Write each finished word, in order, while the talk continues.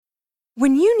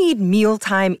When you need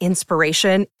mealtime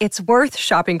inspiration, it's worth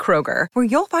shopping Kroger, where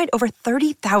you'll find over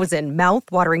 30,000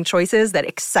 mouth-watering choices that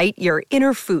excite your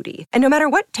inner foodie. And no matter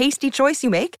what tasty choice you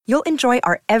make, you'll enjoy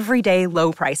our everyday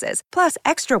low prices, plus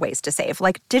extra ways to save,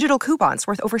 like digital coupons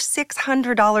worth over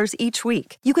 $600 each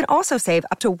week. You can also save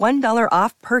up to $1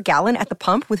 off per gallon at the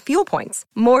pump with fuel points.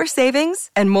 More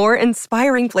savings and more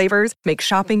inspiring flavors make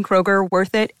shopping Kroger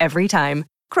worth it every time.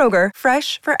 Kroger,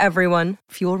 fresh for everyone.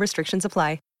 Fuel restrictions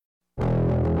apply.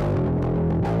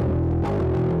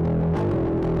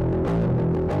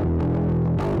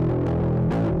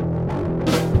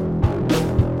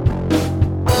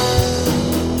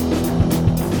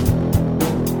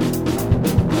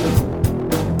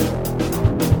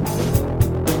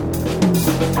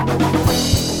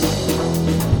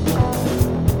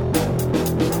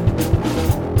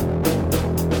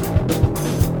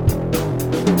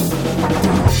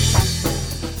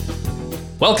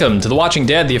 Welcome to The Watching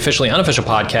Dead, the officially unofficial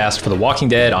podcast for The Walking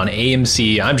Dead on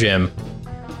AMC. I'm Jim.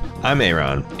 I'm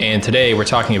Aaron. And today we're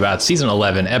talking about Season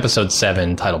 11, Episode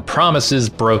 7, titled Promises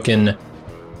Broken.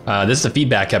 This is a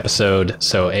feedback episode,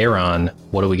 so Aaron,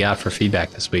 what do we got for feedback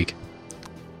this week?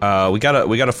 We got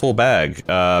a full bag.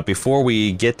 Before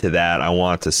we get to that, I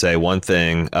want to say one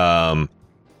thing.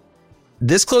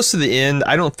 This close to the end,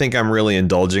 I don't think I'm really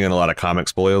indulging in a lot of comic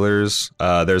spoilers.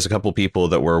 There's a couple people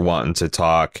that were wanting to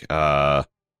talk,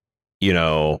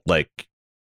 like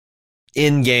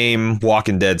in-game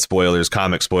Walking Dead spoilers,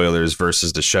 comic spoilers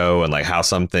versus the show, and like how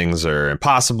some things are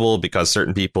impossible because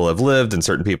certain people have lived and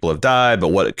certain people have died, but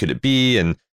what could it be?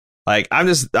 And like,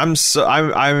 I stopped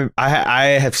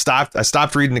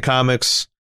reading the comics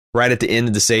right at the end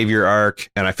of the Savior arc,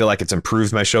 and I feel like it's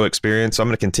improved my show experience. So I'm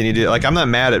going to continue to, like, I'm not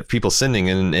mad at people sending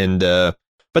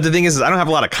but the thing is I don't have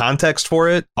a lot of context for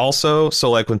it also.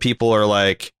 So like when people are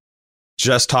like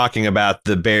just talking about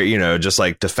just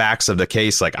like the facts of the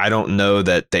case, like I don't know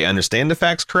that they understand the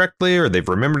facts correctly or they've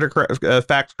remembered the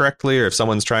facts correctly, or if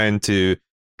someone's trying to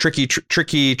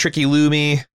tricky Lou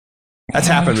me. That's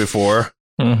happened before.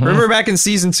 Mm-hmm. Remember back in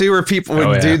season 2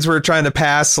 where dudes were trying to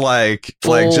pass full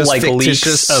fictitious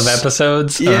leaks of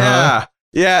episodes. Yeah.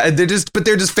 Yeah. They're just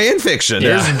fan fiction.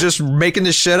 Yeah. They're just making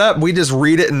this shit up. We just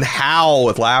read it and howl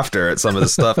with laughter at some of the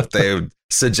stuff that they would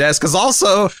suggest. Cause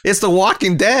also it's The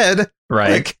Walking Dead. Right.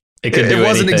 Like, it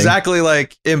wasn't anything. exactly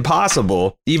like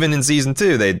impossible. Even in season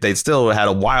 2, they still had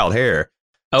a wild hair.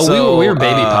 Oh, so, we were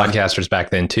baby podcasters back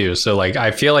then, too. So, like,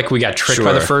 I feel like we got tricked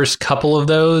by the first couple of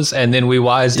those. And then we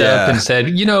wised up and said,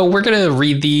 we're going to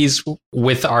read these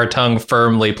with our tongue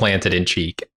firmly planted in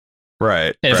cheek.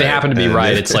 Right. And if they happen to be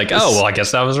right, it's like, oh, well, I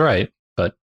guess that was right.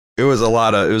 But it was a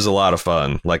lot of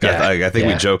fun. Like, I think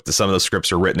we joked that some of the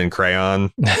scripts are written in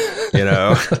crayon,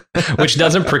 which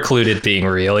doesn't preclude it being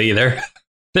real either.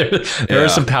 There are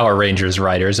some Power Rangers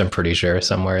writers, I'm pretty sure,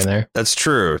 somewhere in there. That's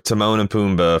true. Timon and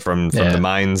Pumbaa from the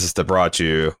minds that brought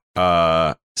you.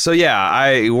 But there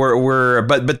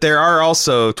are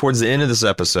also, towards the end of this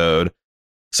episode,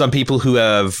 some people who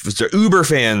are uber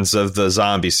fans of the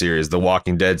zombie series, the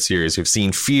Walking Dead series, who've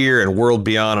seen Fear and World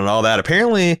Beyond and all that.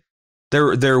 Apparently,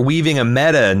 they're weaving a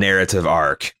meta narrative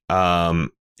arc.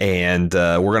 And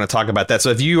we're going to talk about that. So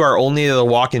if you are only a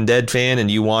Walking Dead fan and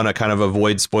you want to kind of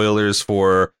avoid spoilers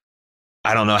for,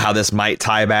 I don't know how this might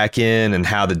tie back in and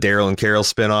how the Daryl and Carol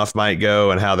spinoff might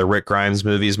go and how the Rick Grimes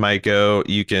movies might go,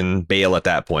 you can bail at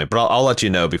that point. But I'll let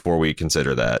you know before we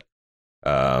consider that.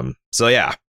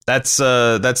 That's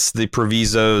the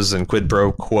provisos and quid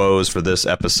pro quos for this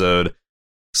episode.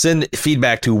 Send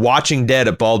feedback to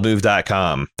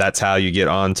watchingdead@baldmove.com. That's how you get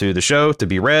onto the show to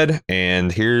be read.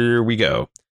 And here we go.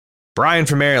 Brian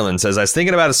from Maryland says, I was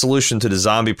thinking about a solution to the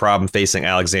zombie problem facing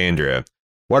Alexandria.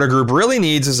 What our group really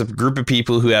needs is a group of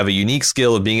people who have a unique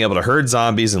skill of being able to herd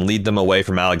zombies and lead them away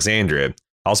from Alexandria.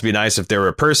 Also be nice if there were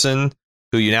a person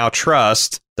who you now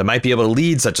trust that might be able to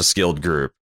lead such a skilled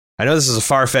group. I know this is a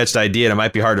far-fetched idea and it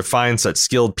might be hard to find such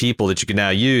skilled people that you can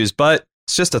now use, but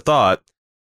it's just a thought.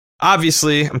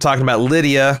 Obviously, I'm talking about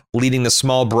Lydia leading the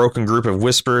small broken group of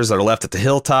Whisperers that are left at the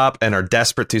hilltop and are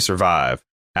desperate to survive.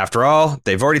 After all,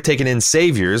 they've already taken in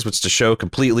Saviors, which the show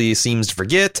completely seems to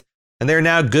forget, and they're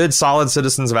now good, solid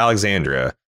citizens of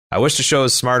Alexandria. I wish the show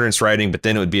was smarter in its writing, but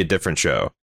then it would be a different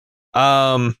show.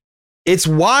 It's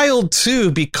wild,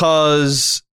 too,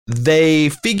 because they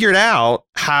figured out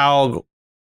how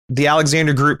the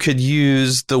Alexandria group could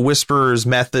use the Whisperers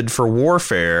method for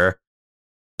warfare,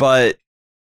 but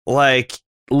like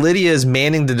Lydia is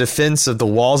manning the defense of the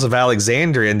walls of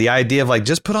Alexandria, and the idea of like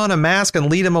just put on a mask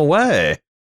and lead them away.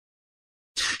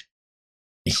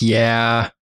 Yeah,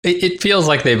 it feels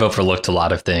like they've overlooked a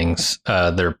lot of things.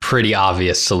 They're pretty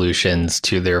obvious solutions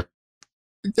to their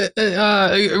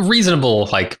reasonable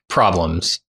like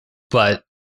problems, but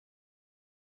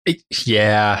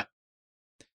yeah,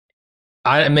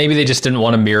 maybe they just didn't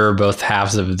want to mirror both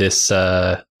halves of this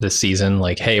season.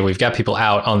 Like, hey, we've got people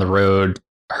out on the road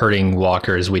hurting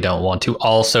walkers. We don't want to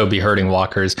also be hurting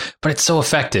walkers, but it's so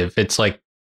effective. It's like,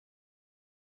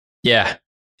 yeah,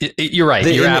 you're right.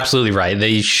 You're absolutely right.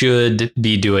 They should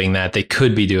be doing that. They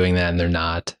could be doing that, and they're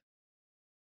not.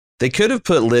 They could have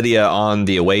put Lydia on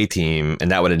the away team, and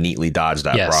that would have neatly dodged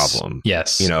that problem.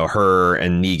 Yes. You know, her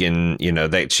and Negan, you know,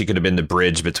 she could have been the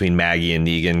bridge between Maggie and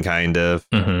Negan, kind of.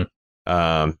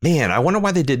 Mm-hmm. Man, I wonder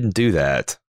why they didn't do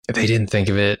that. They didn't think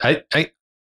of it.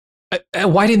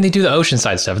 Why didn't they do the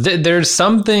Oceanside stuff? There's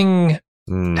something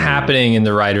happening in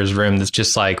the writer's room that's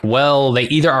just like, well, they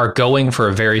either are going for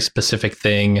a very specific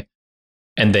thing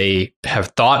and they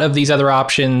have thought of these other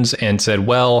options and said,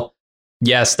 well,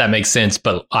 yes, that makes sense,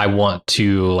 but we want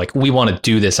to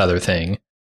do this other thing.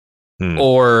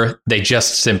 Or they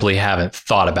just simply haven't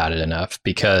thought about it enough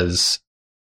because,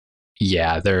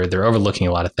 yeah, they're overlooking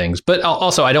a lot of things. But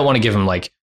also, I don't want to give them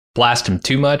blast them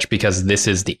too much because this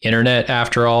is the internet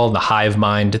after all. The hive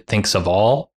mind thinks of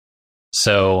all.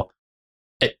 So,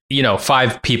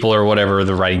 5 people or whatever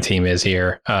the writing team is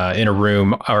here in a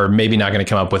room are maybe not going to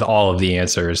come up with all of the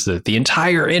answers that the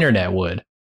entire internet would.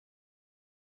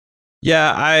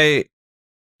 Yeah, I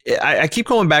keep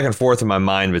going back and forth in my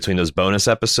mind between those bonus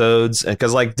episodes,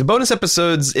 because the bonus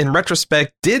episodes in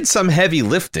retrospect did some heavy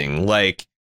lifting. Like,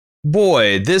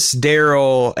 boy, this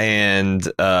Daryl and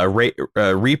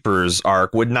Reaper's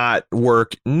arc would not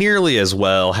work nearly as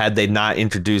well had they not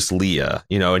introduced Leah,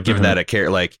 and given that a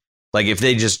character like if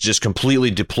they just completely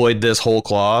deployed this whole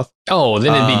cloth. Oh,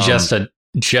 then it'd be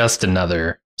just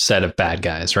another set of bad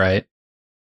guys, right?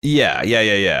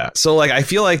 Yeah. So I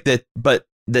feel like that, but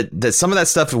that some of that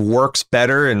stuff works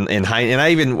better and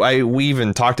we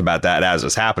even talked about that as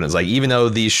it's happening. It's even though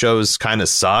these shows kind of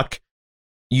suck,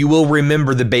 you will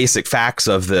remember the basic facts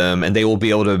of them and they will be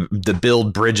able to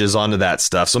build bridges onto that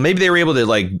stuff. So maybe they were able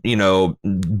to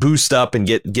boost up and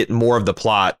get more of the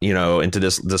plot, into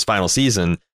this final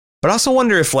season. But I also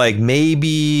wonder if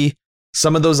maybe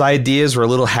some of those ideas were a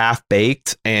little half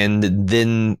baked, and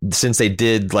then since they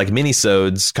did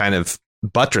minisodes kind of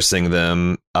buttressing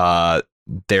them,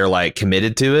 they're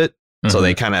committed to it. Mm-hmm. So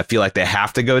they kind of feel like they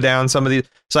have to go down some of these.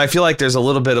 So I feel like there's a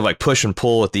little bit of push and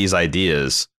pull with these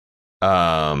ideas.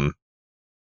 That,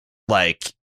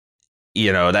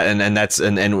 and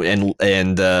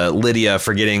Lydia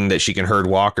forgetting that she can herd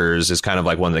walkers is kind of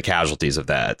one of the casualties of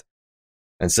that.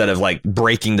 Instead of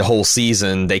breaking the whole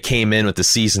season, they came in with the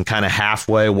season kind of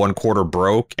halfway, one quarter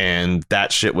broke, and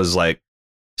that shit was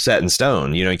set in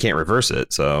stone. You can't reverse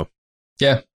it. So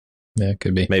yeah, it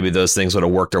could be. Maybe those things would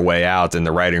have worked their way out in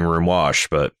the writing room wash,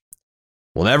 but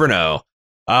we'll never know.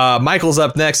 Michael's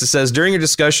up next. It says, during your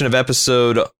discussion of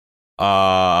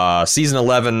season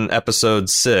 11,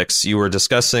 episode 6, you were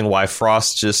discussing why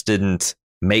Frost just didn't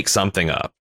make something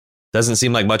up. Doesn't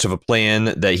seem like much of a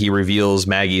plan that he reveals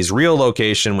Maggie's real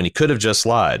location when he could have just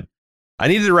lied. I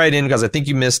needed to write in because I think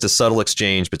you missed a subtle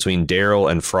exchange between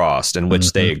Daryl and Frost in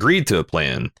which they agreed to a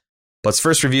plan. Let's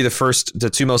first review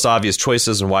the 2 most obvious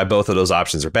choices and why both of those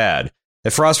options are bad.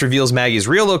 If Frost reveals Maggie's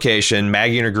real location,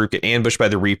 Maggie and her group get ambushed by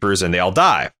the Reapers and they all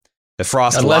die. If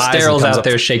Frost Unless Daryl's out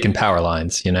there shaking power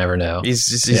lines, you never know. He's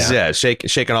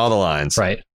shaking all the lines.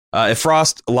 Right. If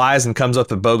Frost lies and comes up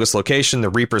with a bogus location, the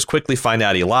Reapers quickly find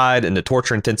out he lied and the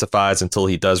torture intensifies until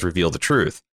he does reveal the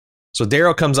truth. So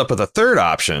Daryl comes up with a third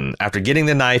option. After getting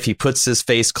the knife, he puts his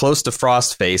face close to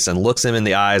Frost's face and looks him in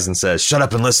the eyes and says, "Shut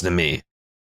up and listen to me."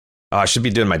 Oh, I should be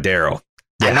doing my Daryl.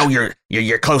 Yeah. I know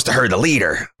you're close to her, the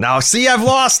leader. Now, see, I've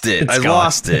lost it.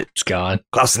 Lost it. It's gone.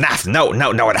 Close enough. No,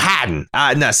 it hadn't.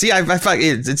 No, see, I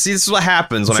this is what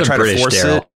happens when I try to force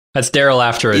Daryl. it. That's Daryl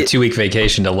after a 2-week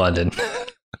vacation to London.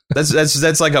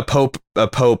 That's like a Pope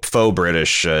faux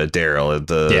British Daryl.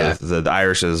 The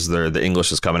Irish is the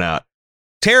English is coming out.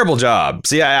 Terrible job.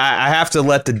 See, I have to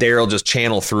let the Daryl just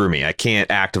channel through me. I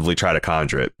can't actively try to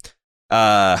conjure it.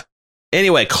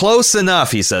 Anyway, close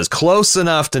enough, he says. Close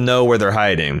enough to know where they're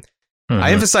hiding. Mm-hmm.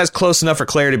 I emphasize close enough for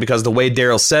clarity because the way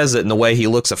Daryl says it and the way he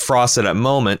looks at Frost at that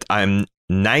moment, I'm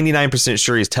 99%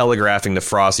 sure he's telegraphing to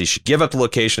Frost he should give up the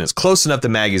location. It's close enough to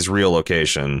Maggie's real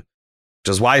location,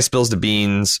 which is why he spills the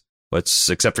beans,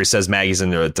 except for he says Maggie's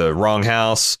in the wrong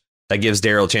house. That gives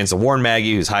Daryl a chance to warn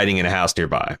Maggie, who's hiding in a house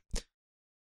nearby.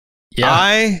 Yeah.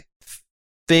 I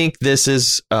think this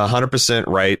is 100%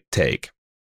 right take.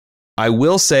 I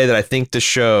will say that I think the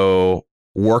show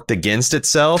worked against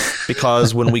itself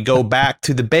because when we go back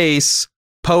to the base,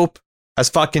 Pope has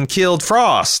fucking killed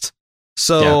Frost.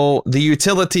 So the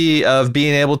utility of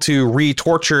being able to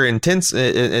re-torture and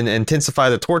intensify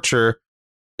the torture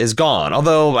is gone.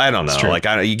 Although I don't know, like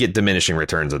you get diminishing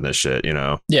returns on this shit, you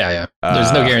know? Yeah.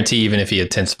 There's no guarantee, even if he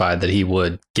intensified, that he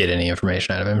would get any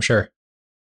information out of him. Sure.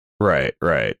 Right.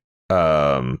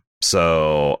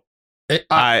 So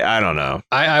I don't know.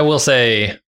 I will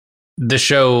say the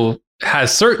show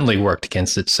has certainly worked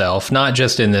against itself, not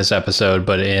just in this episode,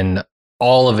 but in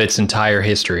all of its entire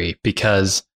history,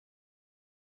 because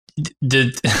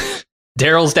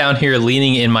Daryl's down here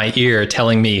leaning in my ear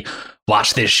telling me,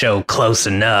 watch this show close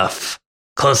enough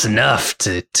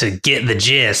to get the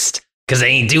gist, because they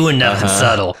ain't doing nothing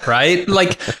subtle, right?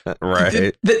 Like,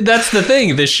 right. That's the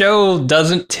thing. The show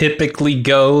doesn't typically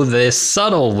go this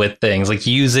subtle with things, like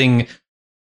using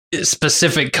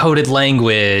specific coded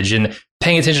language and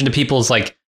paying attention to people's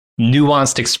like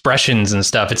nuanced expressions and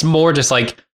stuff. It's more just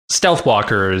like stealth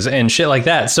walkers and shit like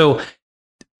that. So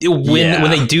when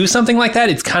they do something like that,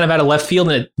 it's kind of out of left field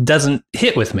and it doesn't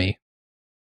hit with me.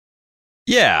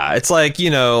 Yeah, it's like,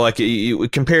 you know, like you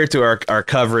compare it to our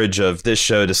coverage of this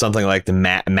show to something like the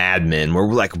Mad Men, where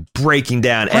we're like breaking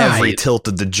down every tilt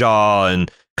of the jaw and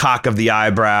cock of the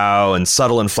eyebrow and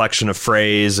subtle inflection of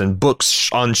phrase and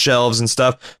books on shelves and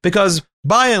stuff, because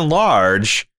by and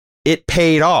large, it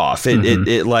paid off.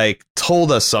 It like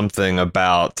told us something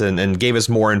about and gave us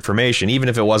more information, even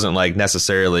if it wasn't like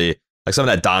necessarily like some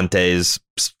of that Dante's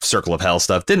Circle of Hell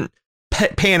stuff didn't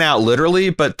pan out literally,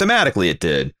 but thematically it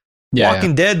did.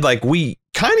 Walking Dead, like we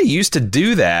kind of used to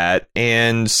do that.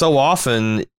 And so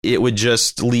often it would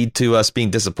just lead to us being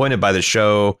disappointed by the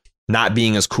show not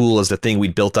being as cool as the thing we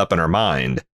built up in our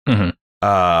mind.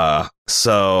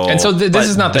 So this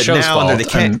is not the show's fault.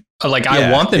 I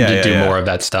want them to do more of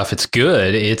that stuff. It's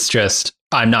good. It's just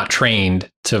I'm not trained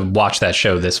to watch that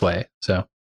show this way. So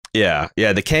yeah,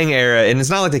 the Kang era, and it's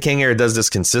not like the Kang era does this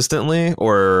consistently,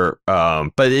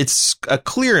 but it's a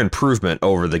clear improvement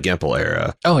over the Gimple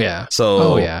era. Oh yeah.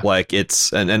 So like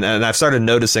it's and I've started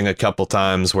noticing a couple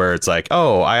times where it's like,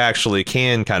 oh, I actually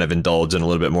can kind of indulge in a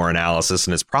little bit more analysis,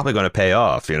 and it's probably going to pay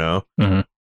off, you know.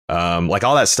 Like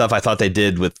all that stuff I thought they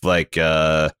did with like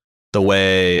the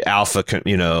way Alpha,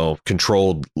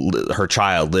 controlled her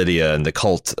child Lydia and the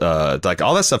cult, like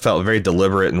all that stuff felt very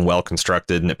deliberate and well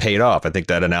constructed, and it paid off. I think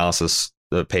that analysis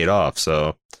paid off.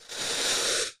 So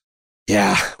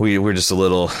yeah, we're just a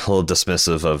little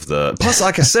dismissive of the. Plus,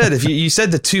 like I said, if you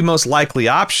said the two most likely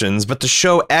options, but the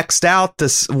show X'd out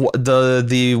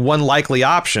the one likely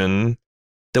option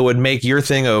that would make your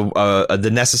thing the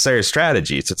necessary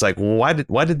strategy. So it's like, well,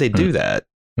 why did they do that?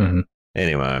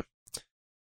 Anyway.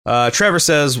 Trevor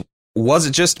says, was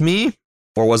it just me,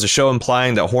 or was the show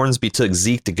implying that Hornsby took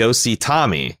Zeke to go see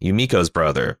Tommy, Yumiko's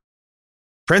brother?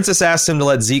 Princess asks him to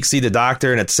let Zeke see the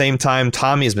doctor, and at the same time,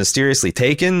 Tommy is mysteriously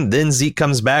taken. Then Zeke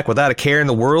comes back without a care in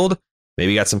the world.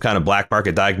 Maybe he got some kind of black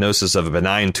market diagnosis of a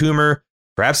benign tumor.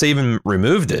 Perhaps they even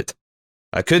removed it.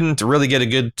 I couldn't really get a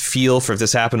good feel for if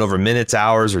this happened over minutes,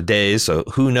 hours, or days, so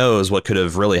who knows what could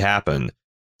have really happened.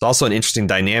 It's also an interesting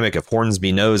dynamic if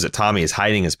Hornsby knows that Tommy is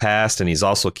hiding his past and he's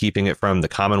also keeping it from the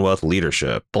Commonwealth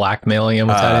leadership. Blackmailing him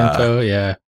with that info,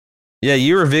 yeah. Yeah,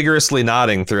 you were vigorously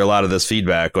nodding through a lot of this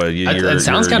feedback. It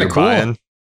sounds kind of cool.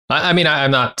 I mean, I'm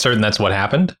not certain that's what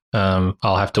happened.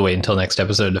 I'll have to wait until next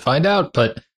episode to find out.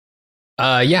 But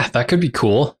yeah, that could be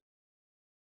cool.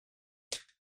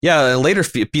 Yeah, a later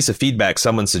piece of feedback,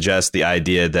 someone suggests the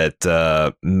idea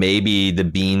that maybe the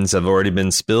beans have already been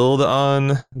spilled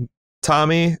on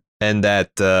Tommy, and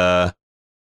that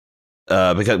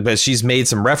because she's made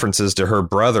some references to her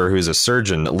brother, who's a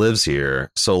surgeon that lives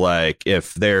here. So like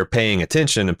if they're paying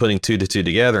attention and putting two to two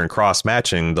together and cross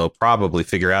matching, they'll probably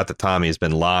figure out that Tommy's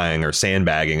been lying or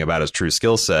sandbagging about his true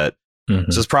skill set.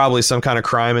 This is probably some kind of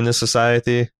crime in this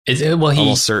society.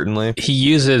 Almost certainly. He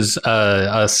uses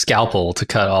a scalpel to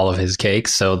cut all of his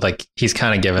cakes, so like he's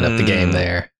kind of giving up the game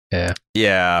there.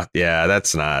 Yeah.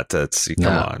 That's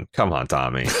come on,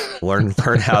 Tommy. Learn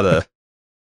how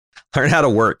to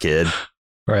work, kid.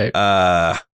 Right.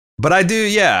 But I do.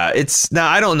 Yeah. It's now.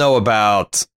 I don't know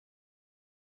about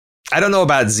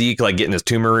Zeke like getting his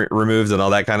tumor removed and all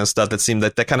that kind of stuff. That seemed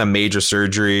that kind of major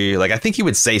surgery. Like I think he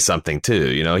would say something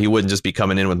too. You know, he wouldn't just be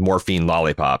coming in with morphine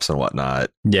lollipops and whatnot.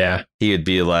 Yeah. He would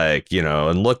be like,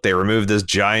 and look, they removed this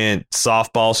giant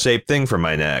softball shaped thing from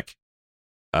my neck.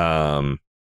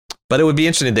 But it would be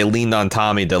interesting if they leaned on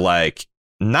Tommy to like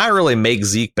not really make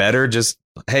Zeke better, just,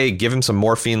 hey, give him some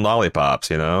morphine lollipops,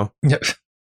 Yep.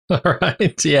 All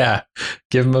right. Yeah.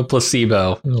 Give him a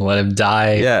placebo. Let him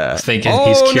die thinking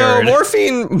he's cured. No,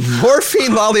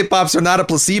 morphine lollipops are not a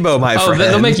placebo, my friend.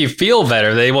 They'll make you feel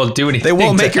better. They won't do anything. They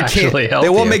won't make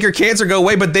make your cancer go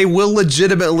away, but they will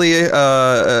legitimately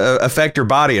affect your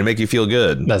body and make you feel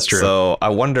good. That's true. So I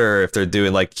wonder if they're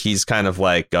doing like he's kind of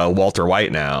like Walter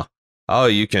White now. Oh,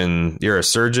 you're a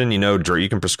surgeon, you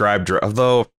can prescribe drug.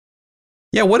 Although,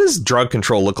 yeah, what does drug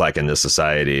control look like in this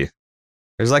society?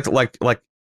 There's like they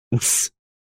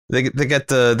got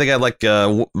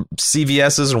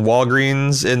CVS's and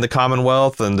Walgreens in the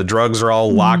Commonwealth, and the drugs are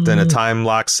all locked in a time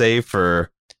lock safe,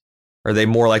 or are they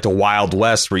more like the Wild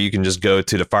West where you can just go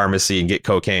to the pharmacy and get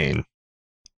cocaine?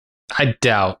 I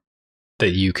doubt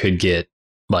that you could get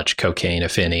much cocaine,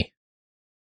 if any.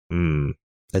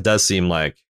 It does seem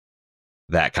like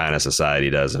that kind of society,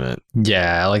 doesn't it?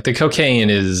 Yeah, like the cocaine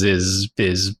is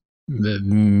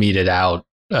meted out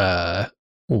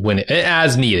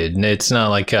as needed. And it's not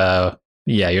like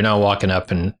you're not walking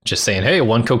up and just saying, "Hey,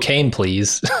 one cocaine,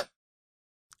 please."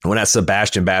 When that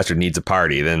Sebastian bastard needs a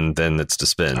party, then it's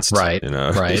dispensed. Right.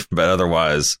 Right. But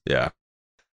otherwise, yeah.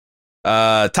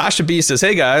 Tasha B says,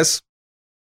 "Hey guys,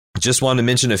 just wanted to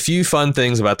mention a few fun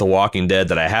things about The Walking Dead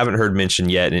that I haven't heard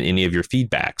mentioned yet in any of your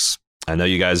feedbacks. I know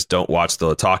you guys don't watch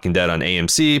The Talking Dead on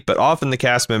AMC, but often the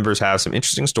cast members have some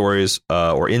interesting stories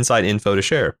or inside info to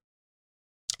share.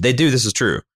 They do. This is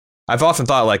true. I've often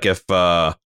thought, like, if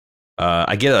I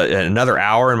get another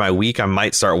hour in my week, I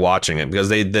might start watching it because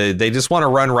they just want to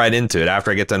run right into it.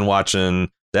 After I get done watching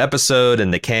the episode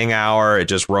and the Kang hour, it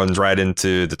just runs right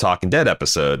into the Talking Dead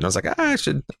episode. And I was like, I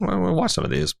should watch some of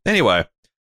these. Anyway,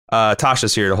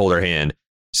 Tasha's here to hold her hand.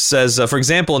 She says, for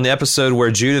example, in the episode where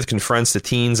Judith confronts the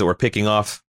teens that were picking on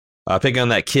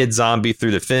that kid zombie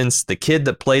through the fence, the kid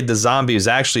that played the zombie was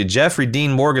actually Jeffrey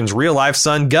Dean Morgan's real life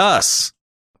son, Gus.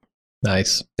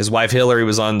 Nice. His wife, Hillary,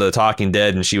 was on The Talking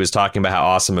Dead, and she was talking about how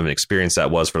awesome of an experience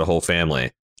that was for the whole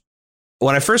family.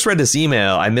 When I first read this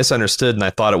email, I misunderstood, and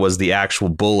I thought it was the actual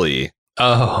bully.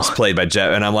 Oh, it's played by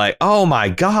Jeff, and I'm like, oh my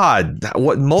God,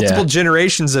 what multiple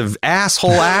generations of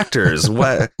asshole actors.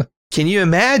 What can you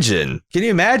imagine?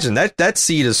 That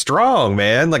seed is strong,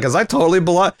 man. Like, cause I totally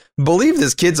believe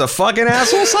this kid's a fucking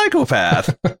asshole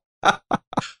psychopath.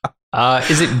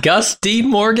 Is it Gus Dean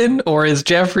Morgan, or is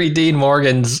Jeffrey Dean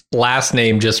Morgan's last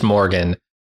name just Morgan,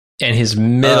 and his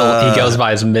middle he goes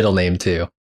by his middle name too?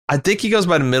 I think he goes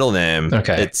by the middle name.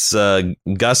 Okay, it's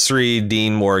Guthrie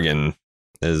Dean Morgan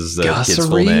is the kid's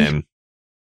full name.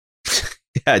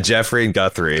 Yeah, Jeffrey and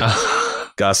Guthrie.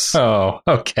 Gus. Oh,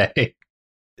 okay.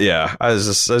 Yeah, I was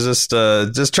just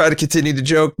trying to continue the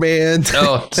joke, man.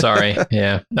 Oh, sorry.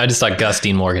 Yeah, I just thought Gus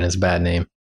Dean Morgan is a bad name,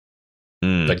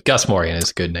 but Gus Morgan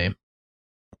is a good name.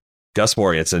 Gus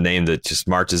Morgan, it's a name that just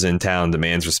marches in town,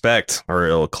 demands respect, or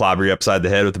it'll clobber you upside the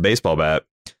head with a baseball bat.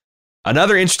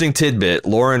 Another interesting tidbit,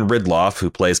 Lauren Ridloff, who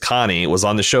plays Connie, was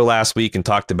on the show last week and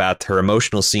talked about her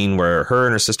emotional scene where her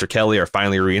and her sister Kelly are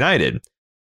finally reunited.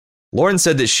 Lauren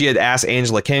said that she had asked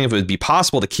Angela Kang if it would be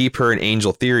possible to keep her and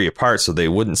Angel Theory apart so they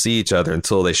wouldn't see each other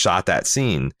until they shot that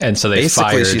scene. And so they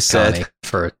fired Connie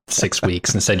for 6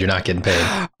 weeks and said, you're not getting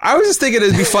paid. I was just thinking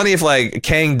it'd be funny if like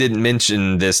Kang didn't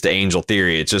mention this to Angel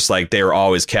Theory. It's just like they were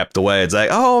always kept away. It's like,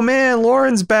 oh man,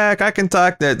 Lauren's back. I can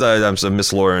talk that. I'm so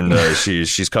Miss Lauren.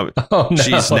 She's coming. Oh,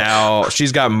 no.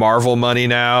 She's got Marvel money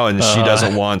now, and she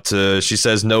doesn't want to. She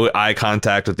says no eye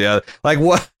contact with the other. Like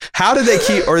what? How did they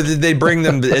keep? Or did they bring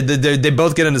them? They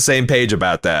both get on the same page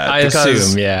about that. I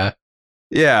assume, yeah.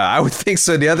 Yeah, I would think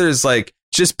so. The other is like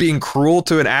just being cruel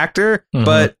to an actor. Mm-hmm.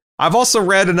 But I've also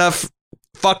read enough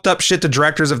fucked up shit the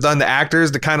directors have done to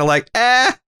actors to kind of like,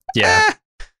 it's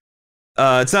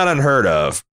not unheard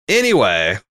of.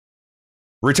 Anyway,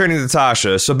 returning to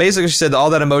Tasha. So basically she said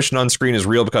all that emotion on screen is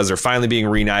real because they're finally being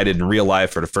reunited in real life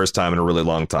for the first time in a really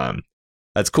long time.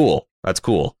 That's cool.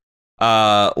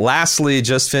 Lastly,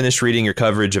 just finished reading your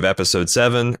coverage of episode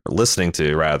 7, or listening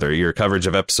to rather your coverage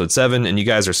of episode 7, and you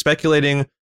guys are speculating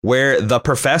where the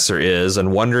professor is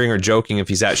and wondering or joking if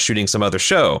he's out shooting some other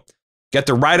show. Get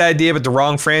the right idea, but the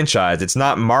wrong franchise. It's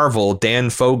not Marvel. Dan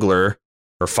Fogler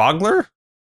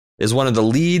is one of the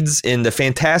leads in the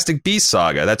Fantastic Beasts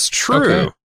saga. That's true.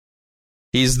 Okay.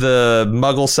 He's the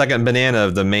Muggle second banana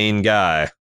of the main guy.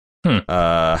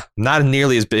 Not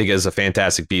nearly as big as a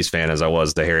Fantastic Beasts fan as I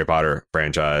was the Harry Potter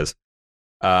franchise.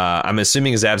 I'm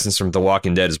assuming his absence from The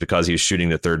Walking Dead is because he was shooting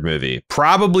the third movie.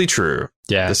 Probably true.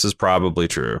 Yeah, this is probably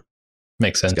true.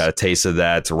 Makes sense. He's got a taste of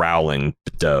that Rowling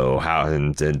dough.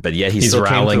 But yet he's still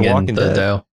rowling in the Dead.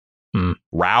 Dough.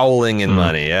 Rowling in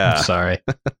money. Yeah. I'm sorry.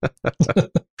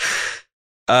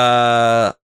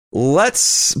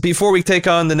 Before we take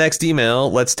on the next email,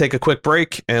 let's take a quick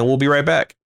break and we'll be right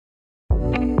back.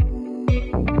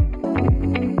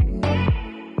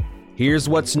 Here's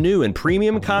what's new in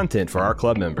premium content for our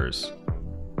club members.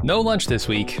 No lunch this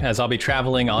week, as I'll be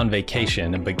traveling on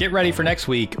vacation, but get ready for next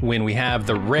week when we have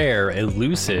the rare,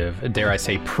 elusive, dare I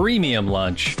say, premium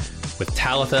lunch with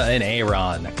Talitha and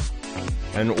Aaron.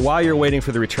 And while you're waiting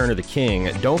for the return of the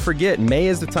king, don't forget May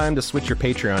is the time to switch your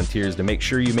Patreon tiers to make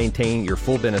sure you maintain your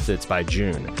full benefits by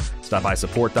June. Stop by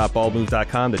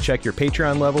support.baldmove.com to check your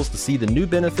Patreon levels to see the new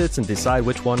benefits and decide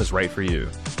which one is right for you.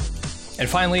 And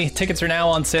finally, tickets are now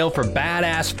on sale for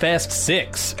Badass Fest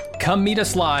 6. Come meet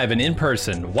us live and in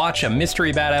person, watch a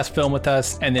mystery badass film with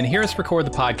us, and then hear us record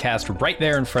the podcast right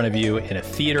there in front of you in a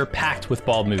theater packed with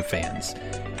Bald Move fans.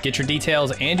 Get your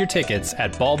details and your tickets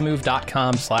at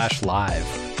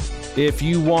baldmove.com/live. If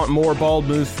you want more Bald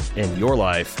Move in your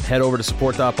life, head over to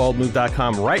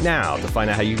support.baldmove.com right now to find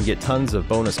out how you can get tons of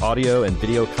bonus audio and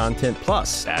video content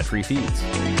plus ad-free feeds.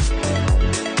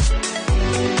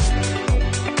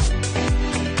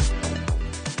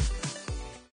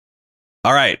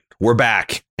 All right, we're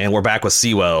back, and we're back with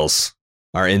Seawells,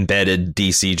 our embedded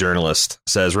DC journalist.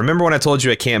 Says, remember when I told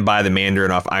you I can't buy the Mandarin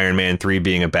off Iron Man 3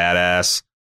 being a badass?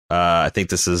 I think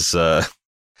this is...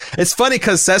 It's funny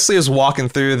because Cecily was walking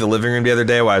through the living room the other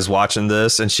day while I was watching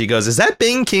this, and she goes, is that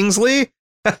Bing Kingsley?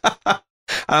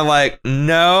 I'm like,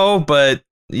 no, but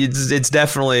it's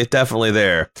definitely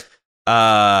there.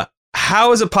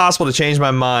 How is it possible to change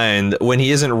my mind when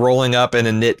he isn't rolling up in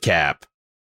a knit cap?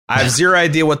 I have zero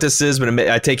idea what this is, but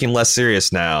I take him less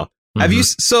serious now. Mm-hmm. Have you?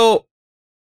 So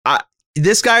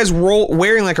this guy's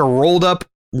wearing like a rolled up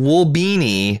wool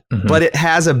beanie, mm-hmm. but it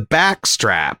has a back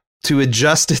strap to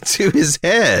adjust it to his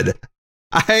head.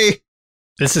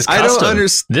 This is custom. I don't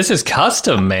understand. This is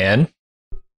custom, man.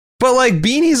 But like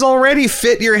beanies already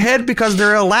fit your head because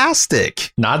they're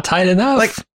elastic. Not tight enough.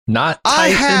 Like not tight I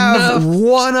have enough.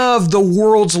 One of the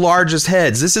world's largest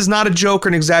heads. This is not a joke or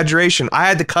an exaggeration. I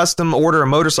had to custom order a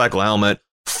motorcycle helmet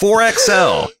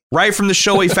 4XL right from the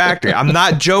Shoei factory. I'm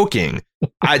not joking.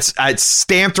 I'd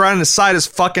stamped right on the side of his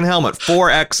fucking helmet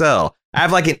 4XL. I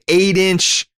have like an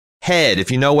 8-inch head.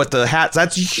 If you know what the hats,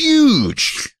 that's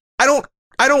huge. I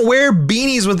don't wear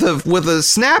beanies with a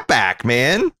snapback,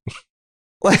 man.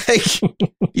 Like I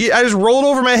just rolled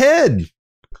over my head.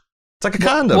 It's like a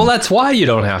condom. Well, that's why you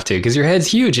don't have to, because your head's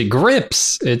huge. It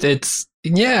grips.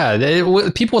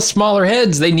 People with smaller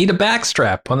heads, they need a back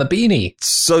strap on the beanie.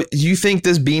 So you think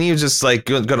this beanie is just like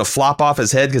going to flop off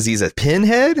his head because he's a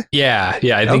pinhead? Yeah.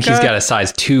 I think he's got a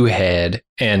size 2 head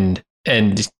and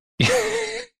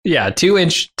yeah,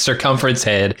 2-inch circumference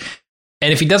head.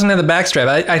 And if he doesn't have the back strap,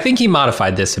 I think he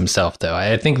modified this himself, though.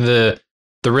 I think the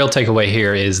real takeaway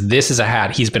here is this is a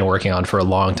hat he's been working on for a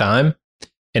long time.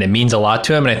 And it means a lot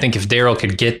to him. And I think if Daryl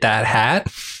could get that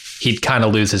hat, he'd kind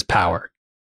of lose his power.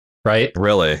 Right?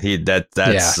 Really? He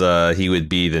would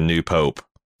be the new Pope.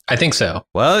 I think so.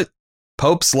 Well,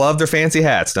 popes love their fancy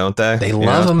hats, don't they? They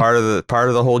love them. Part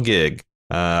of the whole gig.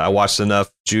 I watched enough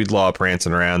Jude Law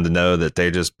prancing around to know that they're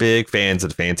just big fans of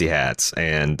the fancy hats.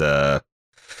 And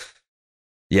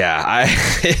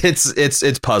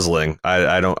it's puzzling.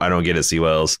 I don't get it,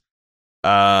 Seawells.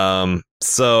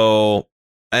 So.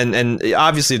 And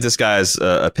obviously, if this guy's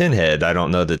a pinhead, I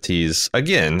don't know that he's,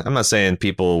 again, I'm not saying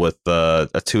people with a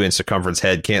 2-inch circumference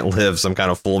head can't live some kind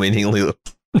of full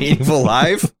meaningful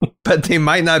life, but they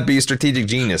might not be strategic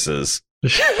geniuses.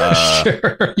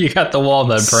 Sure, you got the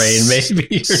walnut brain. Maybe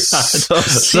you're not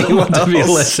someone to be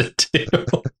listened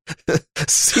to.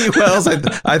 Seawells,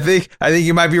 I think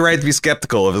you might be right to be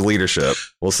skeptical of his leadership.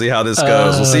 We'll see how this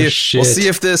goes. We'll see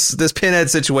if this pinhead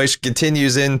situation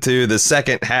continues into the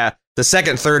second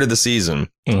third of the season.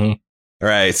 Mm-hmm. All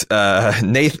right.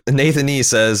 Nathan E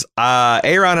says,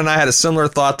 Aaron and I had a similar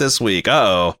thought this week.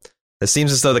 Uh-oh. It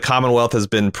seems as though the Commonwealth has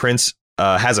a Prince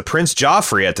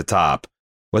Joffrey at the top.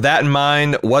 With that in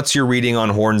mind, what's your reading on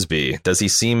Hornsby? Does he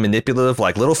seem manipulative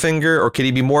like Littlefinger, or could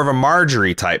he be more of a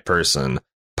Marjorie type person?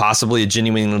 Possibly a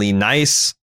genuinely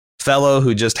nice fellow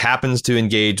who just happens to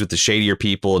engage with the shadier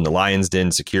people in the Lion's Den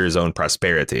to secure his own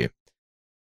prosperity.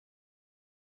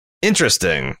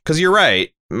 Interesting, because you're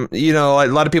right. You know, a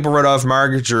lot of people wrote off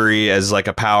Marjorie as like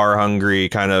a power hungry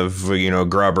kind of,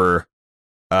 grubber,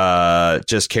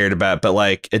 just cared about. But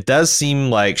like, it does seem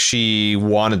like she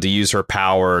wanted to use her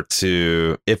power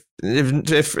to, if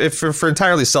for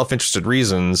entirely self-interested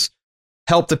reasons,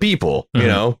 help the people,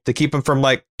 mm-hmm. To keep them from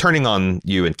like turning on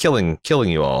you and killing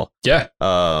you all. Yeah.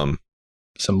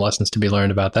 Some lessons to be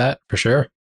learned about that for sure.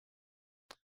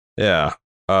 Yeah.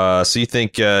 So you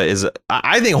think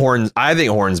I think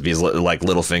Hornsby's like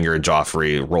Littlefinger and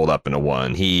Joffrey rolled up into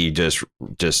one. He just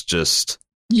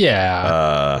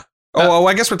yeah.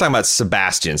 I guess we're talking about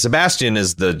Sebastian. Sebastian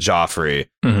is the Joffrey.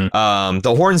 Mm-hmm.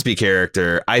 The Hornsby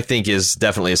character, I think, is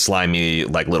definitely a slimy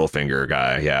like Littlefinger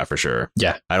guy. Yeah, for sure.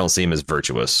 Yeah, I don't see him as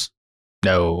virtuous.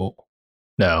 No.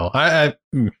 I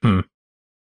don't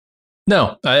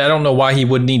know why he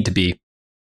would need to be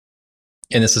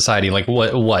in this society. Like,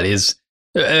 what is?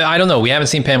 I don't know. We haven't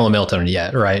seen Pamela Milton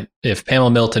yet, right? If Pamela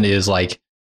Milton is like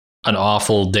an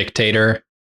awful dictator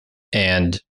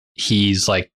and he's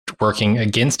like working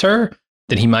against her,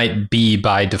 then he might be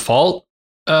by default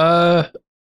a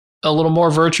little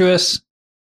more virtuous.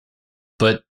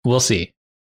 But we'll see.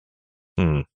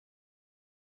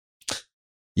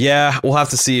 Yeah, we'll have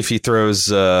to see if he throws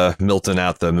Milton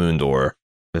out the moon door.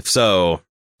 If so,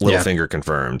 Littlefinger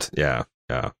confirmed. Yeah.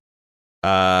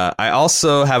 I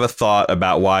also have a thought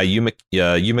about why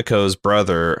Yumiko's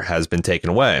brother has been taken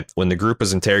away. When the group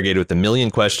was interrogated with a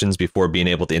million questions before being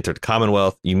able to enter the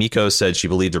Commonwealth, Yumiko said she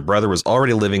believed her brother was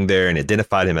already living there and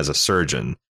identified him as a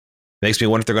surgeon. Makes me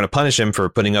wonder if they're going to punish him for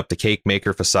putting up the cake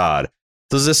maker facade.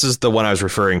 So this is the one I was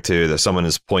referring to, that someone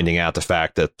is pointing out the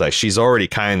fact that like she's already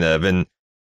kind of, and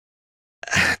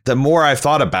the more I've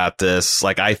thought about this,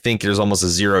 like I think there's almost a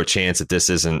 0 chance that this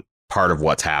isn't part of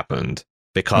what's happened,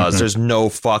 because there's no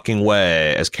fucking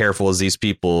way, as careful as these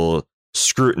people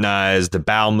scrutinize the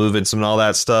bowel movements and all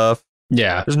that stuff.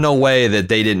 Yeah, there's no way that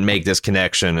they didn't make this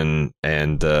connection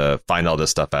and find all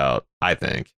this stuff out, I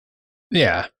think.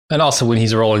 Yeah. And also when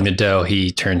he's rolling the dough,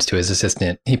 he turns to his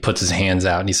assistant. He puts his hands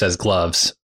out and he says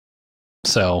gloves.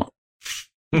 So,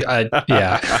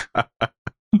 yeah,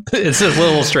 it's a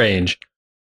little strange.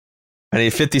 I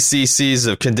need 50 cc's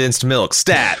of condensed milk.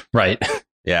 Stat. Right.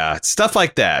 Yeah. Stuff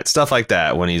like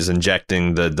that. When he's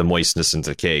injecting the moistness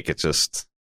into the cake, it just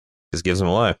gives him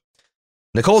away.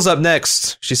 Nicole's up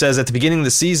next. She says, at the beginning of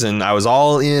the season, I was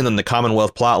all in on the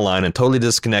Commonwealth plotline and totally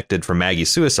disconnected from Maggie's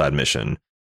suicide mission.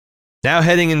 Now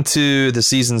heading into the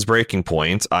season's breaking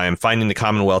point, I am finding the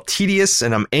Commonwealth tedious,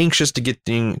 and I'm anxious to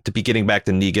be getting back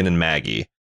to Negan and Maggie.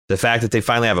 The fact that they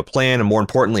finally have a plan, and more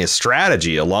importantly, a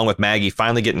strategy, along with Maggie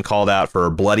finally getting called out for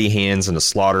her bloody hands in the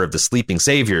slaughter of the sleeping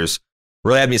saviors,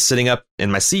 really had me sitting up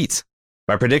in my seat.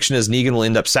 My prediction is Negan will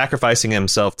end up sacrificing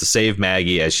himself to save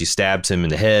Maggie as she stabs him in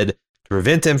the head. To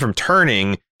prevent him from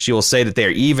turning, she will say that they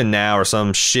are even now, or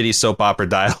some shitty soap opera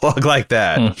dialogue like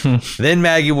that. Then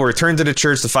Maggie will return to the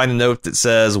church to find a note that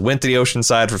says, went to the ocean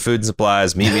side for food and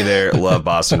supplies. Meet me there. Love,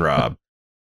 Boston Rob.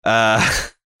 I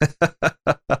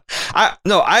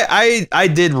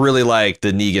did really like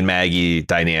the Negan Maggie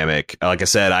dynamic. Like I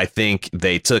said, I think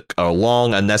they took a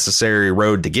long, unnecessary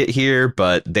road to get here,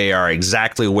 but they are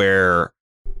exactly where,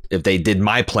 if they did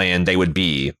my plan, they would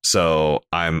be. So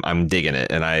I'm digging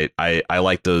it, and I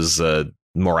like those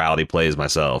morality plays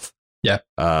myself. Yeah.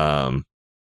 But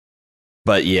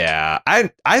yeah, I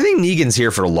think Negan's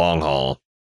here for the long haul.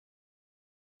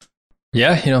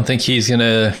 Yeah, you don't think he's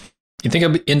gonna? You think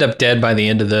he'll end up dead by the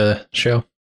end of the show?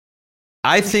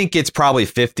 I think it's probably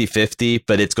 50-50,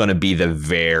 but it's going to be the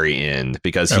very end,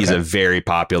 because he's a very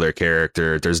popular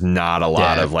character. There's not a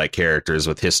lot of like characters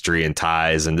with history and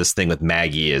ties, and this thing with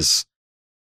Maggie is,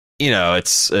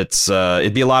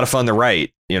 it'd be a lot of fun to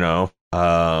write, and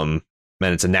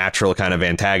it's a natural kind of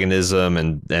antagonism,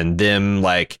 and them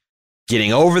like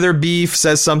getting over their beef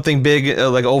says something big,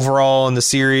 like overall in the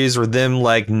series, or them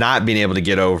like not being able to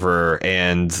get over,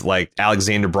 and like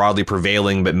Alexander broadly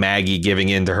prevailing, but Maggie giving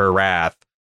in to her wrath.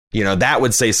 That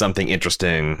would say something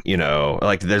interesting,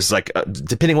 like there's like,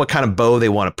 depending what kind of bow they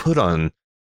want to put on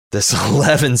this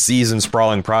 11 season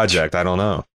sprawling project. I don't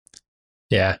know.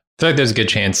 Yeah. I feel like there's a good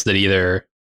chance that either,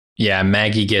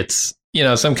 Maggie gets,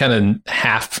 some kind of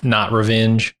half not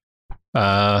revenge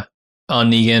on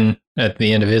Negan at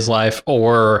the end of his life,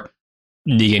 or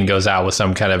Negan goes out with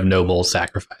some kind of noble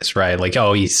sacrifice, right? Like,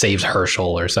 oh, he saves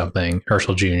Herschel or something,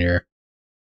 Herschel Jr.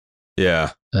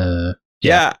 Yeah. I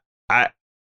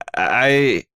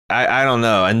don't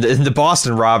know. And the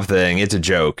Boston Rob thing, it's a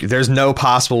joke. There's no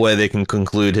possible way they can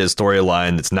conclude his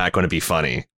storyline that's not going to be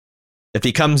funny. If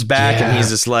he comes back and he's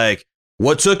just like,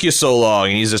 what took you so long?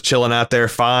 And he's just chilling out there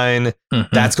fine.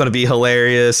 That's going to be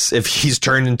hilarious. If he's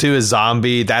turned into a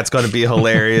zombie, that's going to be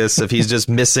hilarious. If he's just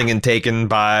missing and taken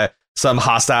by some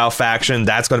hostile faction,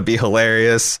 that's going to be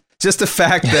hilarious. Just the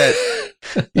fact that,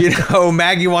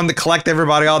 Maggie wanted to collect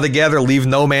everybody all together, leave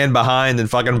no man behind, and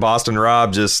fucking Boston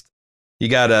Rob just, you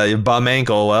got a bum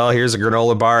ankle. Well, here's a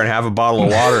granola bar and have a bottle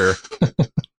of water.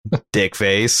 Dick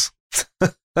face.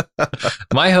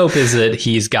 My hope is that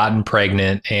he's gotten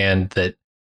pregnant and that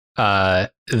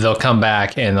they'll come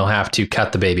back and they'll have to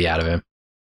cut the baby out of him.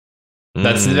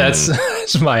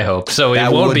 That's my hope. So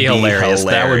it won't be hilarious.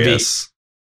 That would be.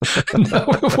 No,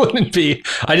 it wouldn't be.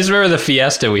 I just remember the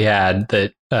fiesta we had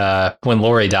that when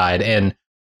Lori died, and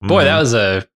boy, that was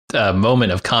a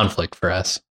moment of conflict for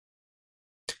us.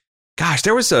 Gosh,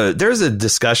 there was a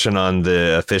discussion on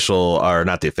the official, or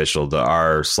not the official, the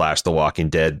r/The Walking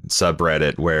Dead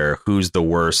subreddit, where who's the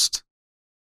worst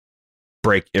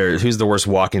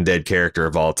Walking Dead character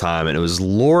of all time, and it was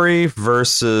Lori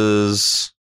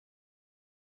versus,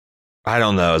 I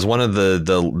don't know, it was one of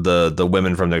the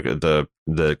women from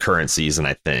the current season,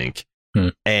 I think.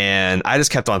 And I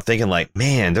just kept on thinking, like,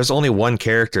 man, there's only one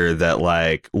character that,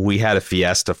 like, we had a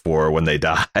fiesta for when they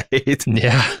died.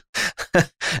 Yeah.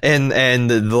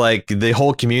 and like the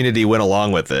whole community went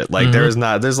along with it. Like, there's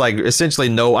like essentially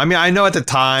no, I mean, I know at the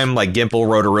time, like, Gimple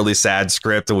wrote a really sad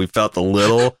script and we felt a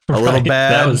little bad.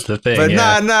 That was the thing. But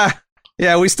nah.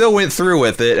 Yeah, we still went through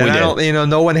with it. And I don't,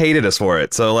 no one hated us for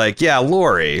it. So, like, yeah,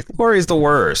 Lori's the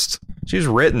worst. She's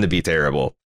written to be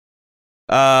terrible.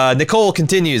 Nicole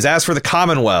continues, as for the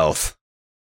Commonwealth,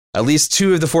 at least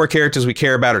 2 of the 4 characters we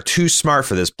care about are too smart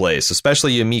for this place,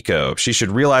 especially Yumiko. She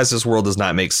should realize this world does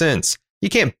not make sense. You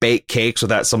can't bake cakes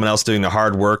without someone else doing the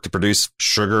hard work to produce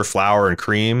sugar, flour, and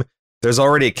cream. There's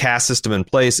already a caste system in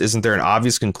place. Isn't there an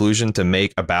obvious conclusion to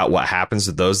make about what happens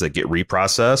to those that get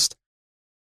reprocessed?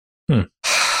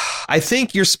 I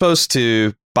think you're supposed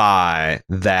to buy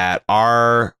that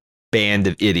our band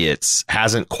of idiots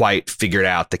hasn't quite figured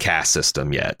out the caste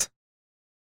system yet.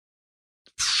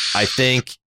 I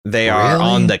think they are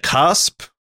on the cusp,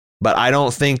 but I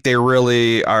don't think they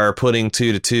really are putting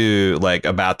 2 to 2, like,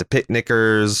 about the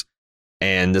picnickers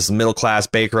and this middle class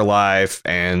baker life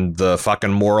and the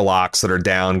fucking Morlocks that are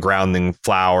down grounding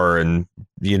flour and,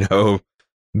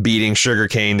 beating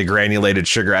sugarcane to granulated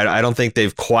sugar. I don't think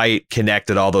they've quite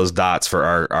connected all those dots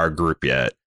for our group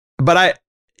yet. But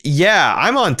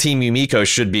I'm on Team Yumiko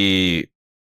should be.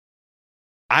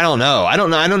 I don't know. I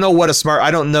don't know I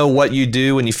don't know what you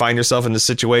do when you find yourself in this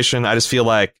situation. I just feel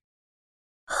like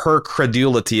her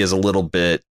credulity is a little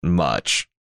bit much.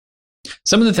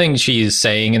 Some of the things she's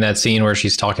saying in that scene where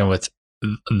she's talking with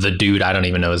the dude, I don't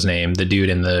even know his name, the dude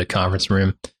in the conference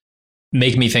room,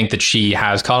 make me think that she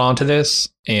has caught on to this.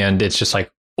 And it's just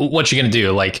like, what's she going to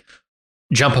do? Like,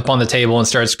 jump up on the table and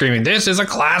start screaming, this is a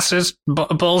classist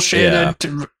bullshit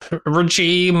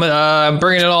regime. I'm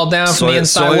bringing it all down from the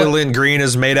inside. Soylent Green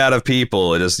is made out of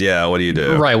people. It is, what do you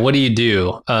do? Right. What do you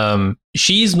do?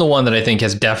 She's the one that I think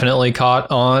has definitely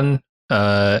caught on.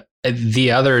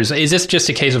 The others, is this just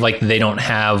a case of, like, they don't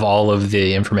have all of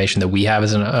the information that we have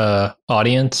as an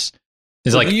audience?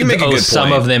 It's like, you make a good point.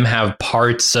 Some of them have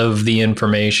parts of the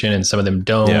information and some of them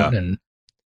don't. Yeah.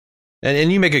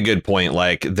 And you make a good point.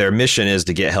 Like, their mission is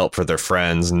to get help for their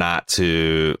friends, not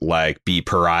to, like, be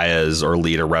pariahs or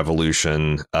lead a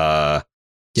revolution. So,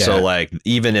 like,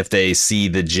 even if they see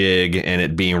the jig and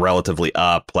it being relatively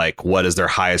up, like, what is their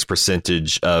highest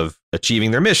percentage of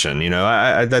achieving their mission?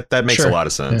 That makes a lot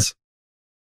of sense.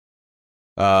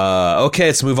 Yeah. Okay,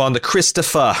 let's move on to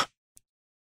Christopher.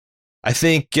 I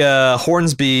think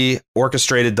Hornsby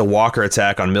orchestrated the Walker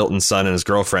attack on Milton's son and his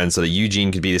girlfriend so that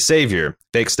Eugene could be the savior.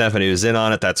 Fake Stephanie was in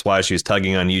on it. That's why she was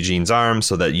tugging on Eugene's arm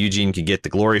so that Eugene could get the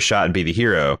glory shot and be the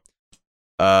hero.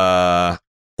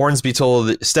 Hornsby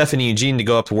told Stephanie and Eugene to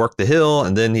go up to work the hill,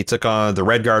 and then he took on the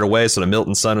Red Guard away so that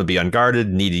Milton's son would be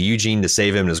unguarded, needed Eugene to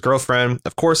save him and his girlfriend.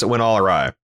 Of course, it went all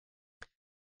awry.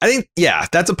 I think,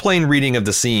 that's a plain reading of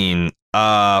the scene.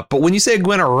 But when you say it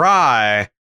went awry,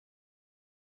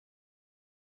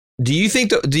 do you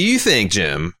think,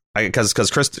 Jim, because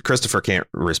Christopher can't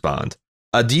respond,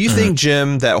 do you think,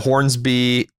 Jim, that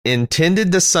Hornsby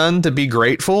intended the son to be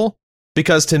grateful?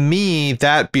 Because to me,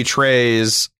 that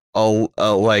betrays a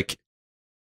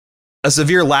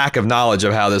severe lack of knowledge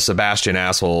of how this Sebastian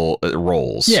asshole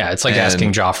rolls. Yeah, it's like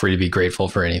asking Joffrey to be grateful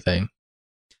for anything.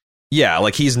 Yeah,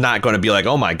 like, he's not going to be like,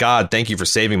 oh my God, thank you for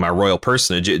saving my royal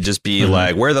personage. It'd just be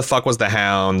like, where the fuck was the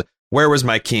Hound? Where was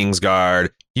my Kingsguard?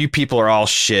 You people are all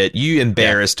shit. You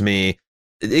embarrassed me.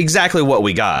 Exactly what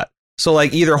we got. So,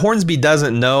 like, either Hornsby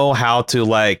doesn't know how to,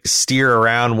 like, steer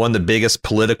around one of the biggest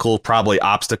political, probably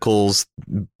obstacles,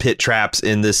 pit traps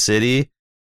in this city,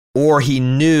 or he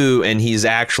knew and he's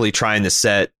actually trying to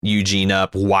set Eugene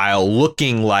up while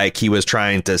looking like he was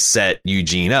trying to set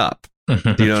Eugene up.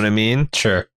 Do you know what I mean?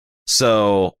 Sure.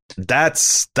 So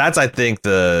that's I think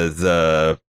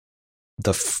the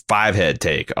 5-head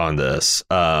take on this.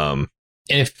 I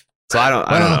don't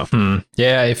know.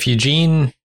 Yeah, if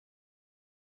Eugene,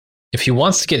 if he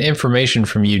wants to get information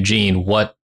from Eugene,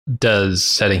 what does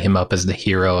setting him up as the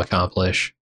hero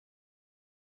accomplish?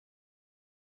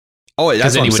 Oh,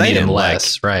 that's then what you I'm would need saying. him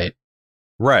less, right?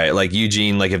 Right. Like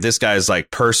Eugene, like if this guy's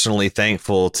like personally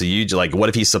thankful to Eugene, like what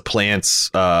if he supplants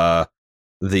the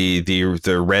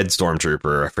red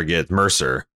stormtrooper? I forget,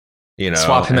 Mercer. You know,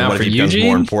 swap him out for Eugene.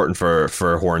 More important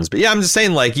for Hornsby. Yeah, I'm just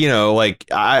saying, like, you know, like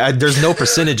there's no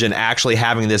percentage in actually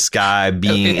having this guy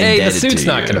being. Hey, the suit's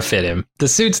not going to fit him. The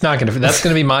suit's not going to. That's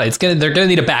going to be they're going to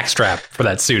need a backstrap for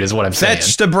that suit, is what I'm saying.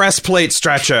 Fetch the breastplate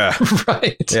stretcher.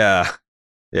 Right. Yeah.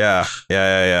 Yeah.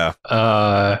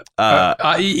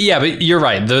 But you're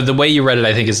right. The way you read it,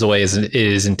 I think, is the way it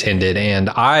is intended, and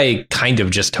I kind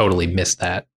of just totally missed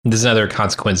that. This is another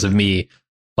consequence of me,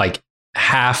 like,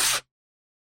 half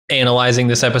analyzing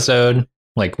this episode,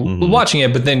 like watching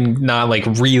it, but then not like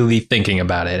really thinking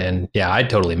about it. And yeah, I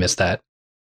totally missed that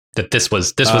this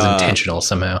was intentional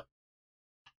somehow.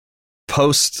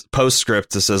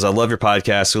 Postscript that says, I love your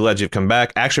podcast. So glad you've come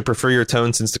back. Actually prefer your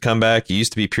tone since the comeback. You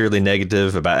used to be purely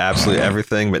negative about absolutely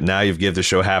everything, but now you've given the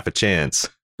show half a chance.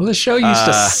 Well, the show used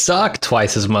to suck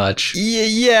twice as much.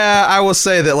 Yeah, I will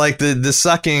say that, like, the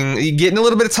sucking, getting a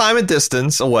little bit of time and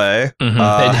distance away,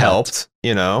 it helped.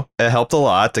 You know, it helped a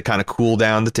lot to kind of cool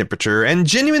down the temperature. And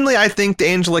genuinely, I think the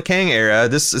Angela Kang era,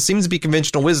 this seems to be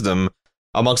conventional wisdom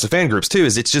amongst the fan groups too,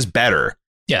 is it's just better.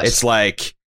 Yes. It's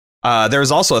like, there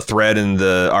was also a thread in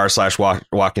the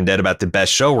r/Walking Dead about the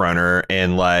best showrunner,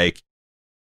 and like,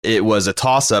 it was a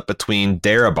toss up between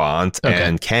Darabont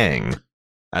and Kang.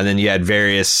 And then you had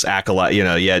various acolyte, you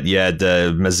know, you had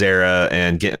Mazzara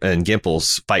and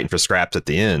Gimples fighting for scraps at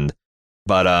the end.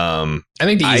 But I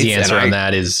think the easy answer on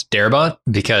that is Darabont,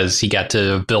 because he got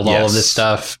to build all of this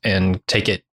stuff and take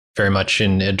it very much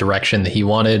in a direction that he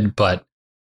wanted. But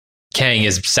Kang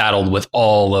is saddled with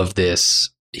all of this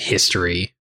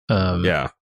history.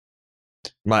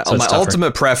 My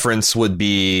ultimate preference would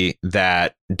be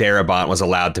that Darabont was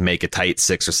allowed to make a tight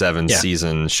 6 or 7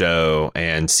 season show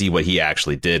and see what he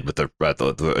actually did with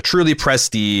a truly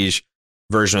prestige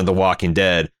version of The Walking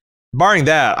Dead. Barring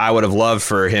that, I would have loved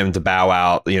for him to bow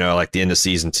out, you know, like the end of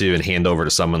season 2 and hand over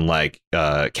to someone like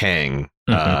Kang,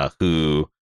 who,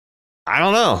 I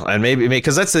don't know. And maybe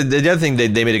because that's the other thing they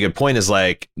made a good point is,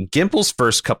 like, Gimple's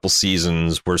first couple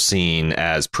seasons were seen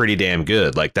as pretty damn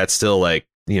good. Like, that's still, like,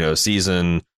 you know,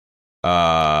 season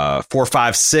 4,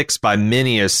 5, 6 by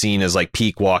many is seen as like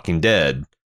peak Walking Dead.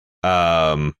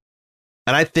 And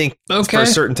I think for a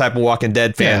certain type of Walking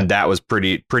Dead fan, that was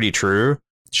pretty true.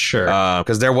 Sure.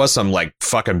 Because there was some like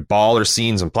fucking baller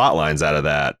scenes and plot lines out of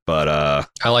that. But I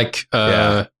like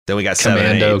then we got Commando 7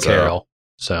 and 8, Carol.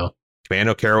 So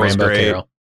Commando Carol was great.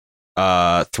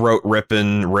 Carol. Throat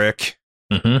ripping Rick.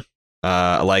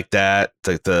 I like that.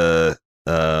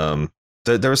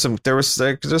 There's some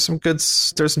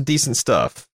decent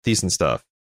stuff.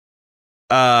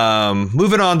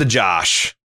 Moving on to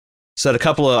Josh. Said a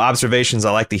couple of observations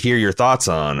I'd like to hear your thoughts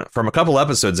on. From a couple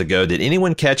episodes ago, did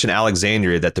anyone catch in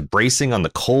Alexandria that the bracing on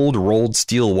the cold rolled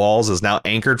steel walls is now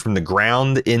anchored from the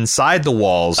ground inside the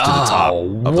walls to the top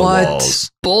of the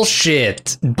walls?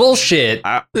 Bullshit. They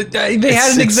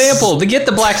had an example to get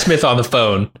the blacksmith on the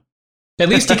phone. At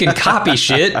least he can copy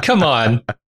shit. Come on.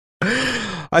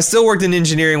 I still worked in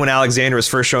engineering when Alexandria was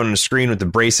first shown on the screen with the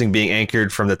bracing being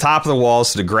anchored from the top of the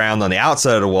walls to the ground on the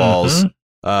outside of the walls.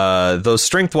 Though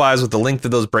strength-wise, with the length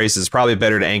of those braces, probably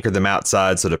better to anchor them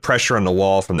outside, so the pressure on the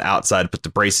wall from the outside put the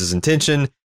braces in tension.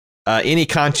 Any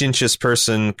conscious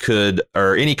person could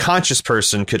undo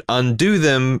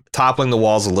them, toppling the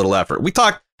walls a little effort.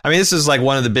 This is like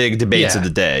one of the big debates of the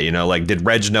day. You know, like, did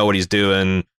Reg know what he's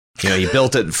doing? You know, he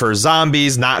built it for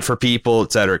zombies, not for people,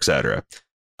 et cetera, et cetera.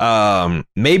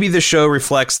 Maybe the show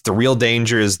reflects the real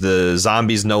danger is the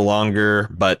zombies no longer,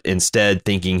 but instead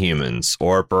thinking humans,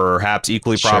 or perhaps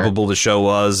equally probable the show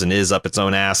was and is up its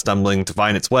own ass, stumbling to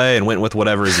find its way and went with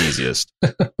whatever is easiest.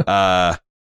 I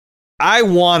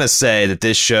want to say that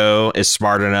this show is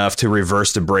smart enough to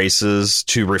reverse the braces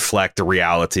to reflect the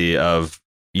reality of,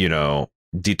 you know,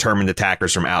 determined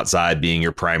attackers from outside being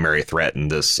your primary threat in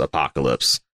this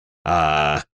apocalypse.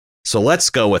 So let's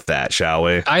go with that, shall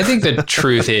we? I think the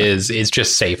truth is it's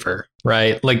just safer,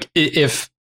 right? Like,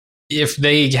 if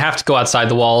they have to go outside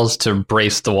the walls to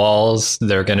brace the walls,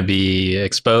 they're going to be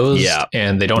exposed,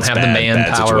 and they don't have the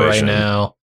manpower right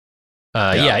now.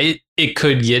 It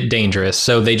could get dangerous,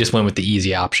 so they just went with the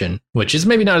easy option, which is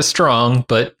maybe not as strong,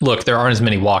 but look, there aren't as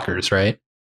many walkers, right?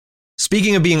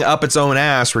 Speaking of being up its own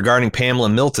ass regarding Pamela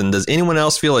Milton, does anyone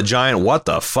else feel a giant what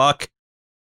the fuck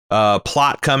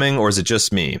plot coming, or is it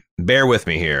just me? Bear with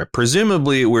me here.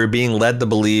 Presumably, we're being led to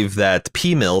believe that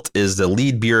P-Milt is the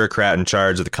lead bureaucrat in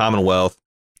charge of the Commonwealth,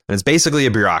 and it's basically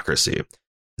a bureaucracy.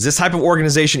 Is this type of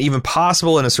organization even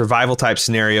possible in a survival type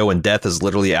scenario when death is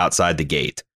literally outside the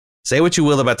gate? Say what you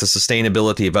will about the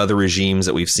sustainability of other regimes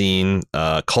that we've seen,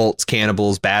 cults,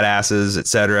 cannibals, badasses,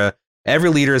 etc. Every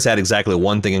leader has had exactly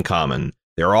one thing in common.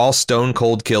 They're all stone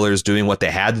cold killers doing what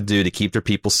they had to do to keep their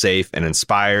people safe and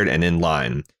inspired and in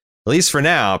line. At least for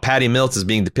now, Patty Mills is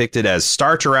being depicted as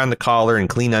starch around the collar and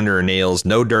clean under her nails,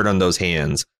 no dirt on those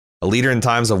hands. A leader in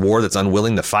times of war that's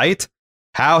unwilling to fight?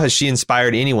 How has she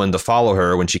inspired anyone to follow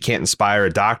her when she can't inspire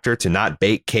a doctor to not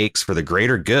bake cakes for the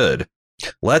greater good?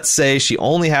 Let's say she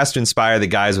only has to inspire the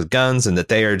guys with guns and that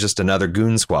they are just another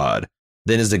goon squad.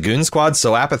 Then is the goon squad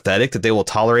so apathetic that they will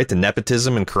tolerate the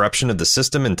nepotism and corruption of the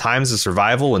system in times of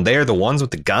survival when they are the ones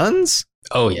with the guns?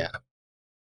 Oh, yeah.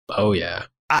 Oh, yeah.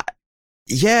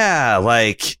 Yeah,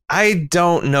 like, I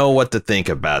don't know what to think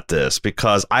about this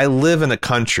because I live in a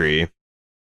country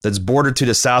that's bordered to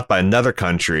the south by another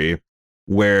country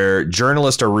where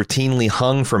journalists are routinely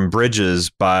hung from bridges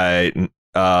by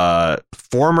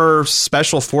former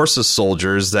special forces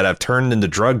soldiers that have turned into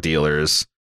drug dealers.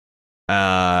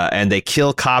 And they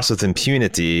kill cops with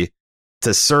impunity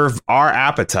to serve our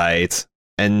appetite.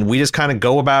 And we just kind of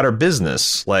go about our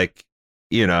business. Like,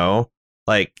 you know,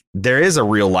 like there is a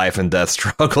real life and death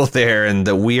struggle there and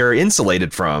that we are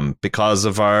insulated from because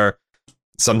of our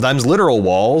sometimes literal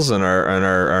walls and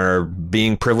our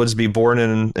being privileged to be born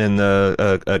in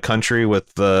a country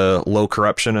with low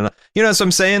corruption. And, you know, so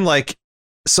I'm saying, like,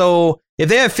 so if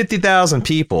they have 50,000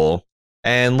 people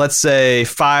and let's say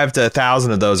 5 to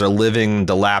 1,000 of those are living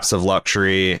the laps of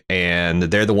luxury and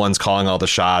they're the ones calling all the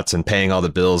shots and paying all the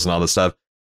bills and all this stuff,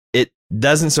 it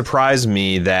doesn't surprise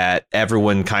me that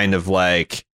everyone kind of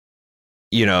like,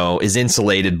 you know, is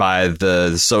insulated by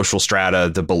the social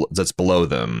strata that's below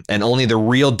them. And only the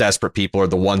real desperate people are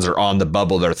the ones that are on the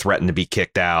bubble that are threatened to be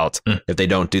kicked out if they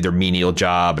don't do their menial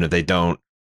job and if they don't,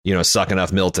 you know, suck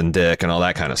enough Milton dick and all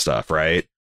that kind of stuff. Right.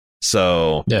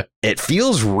 So yeah, it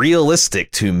feels realistic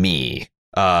to me.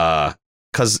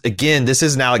 Because, again, this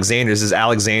isn't Alexandria. This is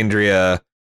Alexandria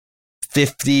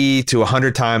 50 to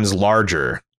 100 times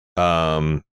larger.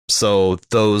 So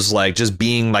those like just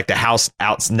being like the house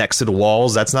out next to the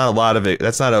walls, that's not a lot of it.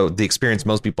 That's not the experience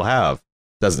most people have.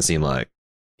 Doesn't seem like.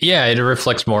 Yeah, it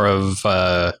reflects more of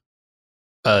a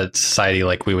society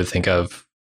like we would think of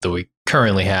that we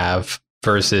currently have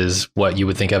versus what you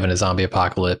would think of in a zombie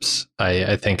apocalypse.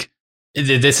 I think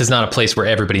this is not a place where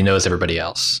everybody knows everybody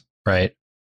else, right?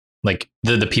 Like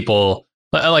the people,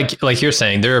 like you're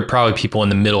saying, there are probably people in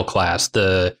the middle class,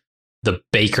 the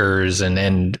bakers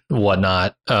and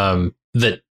whatnot,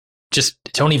 that just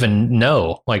don't even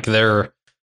know. Like they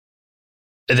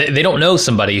don't know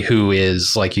somebody who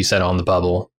is, like you said, on the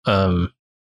bubble.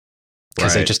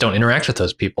 Because they just don't interact with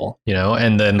those people, you know,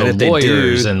 and then the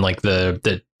lawyers and like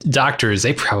the doctors,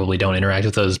 they probably don't interact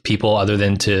with those people other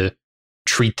than to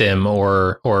treat them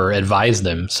or advise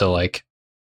them. So like,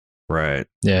 right.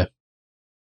 Yeah.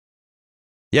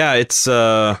 Yeah. It's,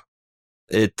 and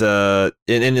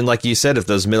like you said, if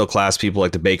those middle class people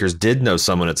like the bakers did know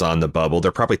someone that's on the bubble,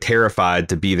 they're probably terrified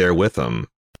to be there with them.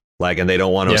 Like, and they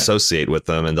don't want to associate with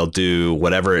them, and they'll do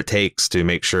whatever it takes to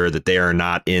make sure that they are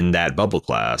not in that bubble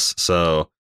class. So,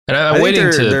 and I'm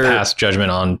waiting to pass judgment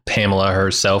on Pamela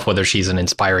herself, whether she's an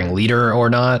inspiring leader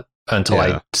or not, until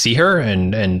I see her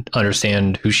and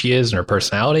understand who she is and her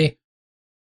personality.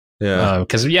 Yeah,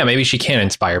 because maybe she can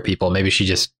inspire people. Maybe she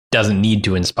just doesn't need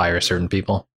to inspire certain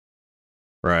people.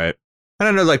 Right. I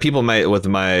don't know, like people might, with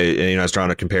my, you know, I was drawing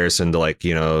a comparison to like,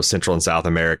 you know, Central and South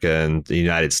America and the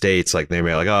United States, like they may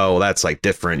be like, oh, well, that's like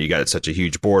different. You got such a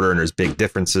huge border and there's big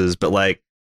differences. But like,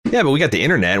 yeah, but we got the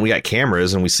internet and we got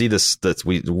cameras and we see this, that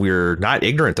we're not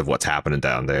ignorant of what's happening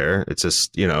down there. It's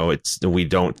just, you know, we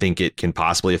don't think it can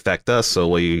possibly affect us. So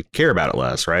we care about it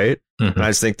less. Right. Mm-hmm. And I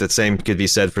just think the same could be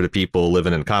said for the people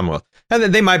living in Commonwealth. And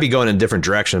then they might be going in a different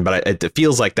direction, but it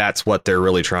feels like that's what they're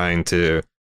really trying to.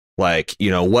 Like, you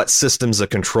know, what systems of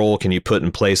control can you put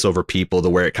in place over people to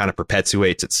where it kind of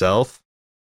perpetuates itself?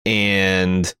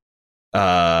 And, you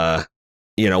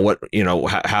know, what, you know,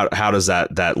 how does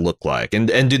that look like? And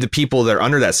do the people that are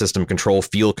under that system control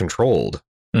feel controlled?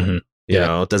 Mm-hmm. You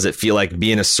know, does it feel like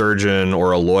being a surgeon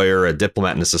or a lawyer, or a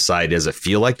diplomat in a society? Does it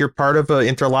feel like you're part of an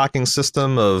interlocking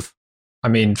system of? I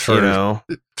mean, for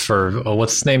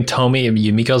what's his name, Tomi,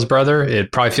 Yumiko's brother,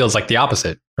 it probably feels like the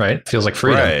opposite, right? It feels like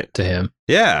freedom to him.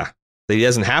 Yeah, he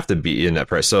doesn't have to be in that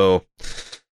press. So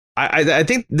I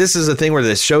think this is a thing where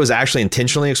this show is actually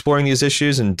intentionally exploring these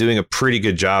issues and doing a pretty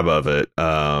good job of it.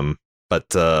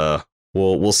 But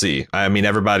we'll see. I mean,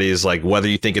 everybody's like, whether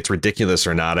you think it's ridiculous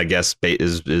or not, I guess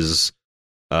is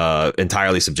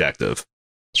entirely subjective.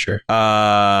 Sure.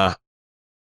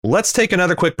 Let's take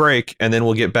another quick break, and then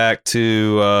we'll get back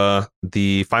to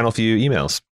the final few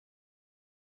emails.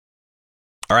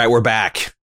 All right, we're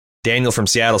back. Daniel from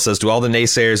Seattle says, to all the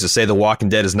naysayers that say The Walking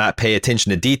Dead does not pay attention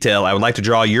to detail, I would like to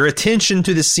draw your attention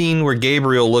to the scene where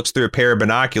Gabriel looks through a pair of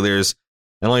binoculars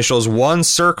and only shows one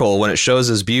circle when it shows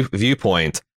his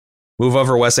viewpoint. Move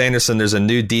over, Wes Anderson. There's a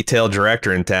new detailed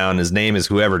director in town. His name is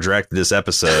whoever directed this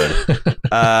episode.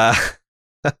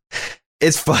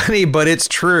 It's funny, but it's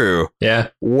true. Yeah.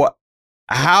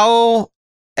 How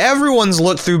everyone's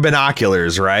looked through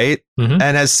binoculars, right? Mm-hmm.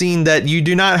 And has seen that you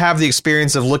do not have the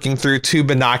experience of looking through two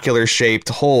binocular shaped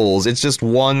holes. It's just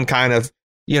one kind of,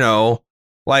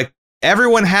 like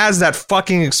everyone has that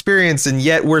fucking experience. And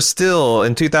yet we're still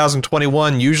in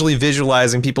 2021, usually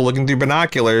visualizing people looking through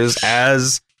binoculars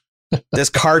as this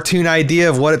cartoon idea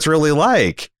of what it's really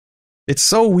like. It's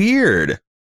so weird.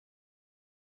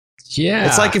 Yeah.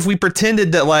 It's like if we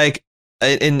pretended that like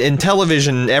in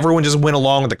television, everyone just went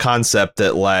along with the concept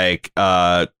that like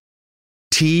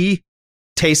tea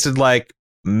tasted like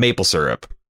maple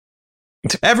syrup.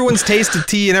 Everyone's tasted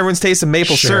tea and everyone's tasted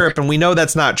maple syrup. And we know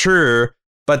that's not true,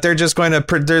 but there's just going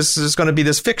to be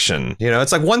this fiction.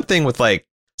 It's like one thing with like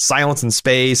Silence in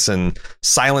Space and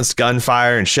silenced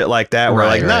gunfire and shit like that,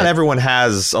 where not everyone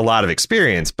has a lot of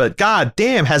experience, but god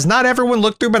damn, has not everyone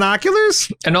looked through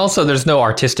binoculars? And also there's no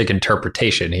artistic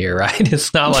interpretation here, right?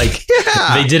 It's not like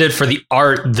they did it for the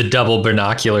art, the double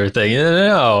binocular thing.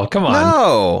 No, come on.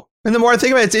 No. And the more I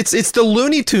think about it, it's the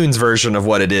Looney Tunes version of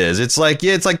what it is. It's like,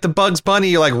 it's like the Bugs Bunny,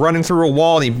 you're like running through a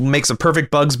wall and he makes a perfect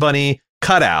Bugs Bunny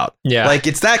cutout. Yeah. Like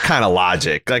it's that kind of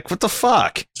logic. Like what the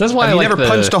fuck? So that's why Have you never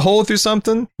punched a hole through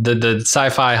something? The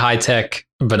sci-fi high-tech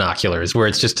binoculars where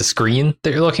it's just a screen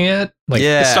that you're looking at. Like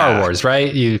the Star Wars,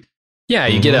 right? You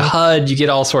get a HUD, you get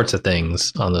all sorts of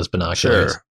things on those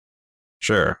binoculars.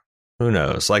 Sure. Who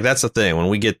knows? Like that's the thing. When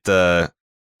we get it'd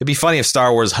be funny if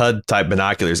Star Wars HUD type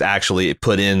binoculars actually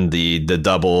put in the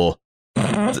double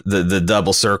the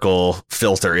double circle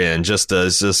filter in just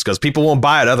because people won't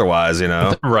buy it otherwise,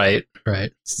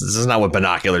 Right. This is not what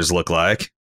binoculars look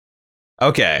like.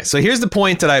 Okay, so here's the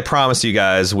point that I promised you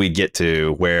guys we'd get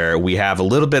to, where we have a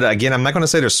little bit, again, I'm not going to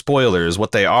say they're spoilers.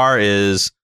 What they are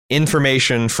is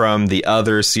information from the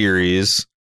other series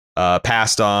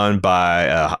passed on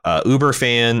by a Uber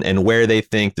fan and where they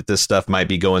think that this stuff might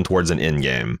be going towards an end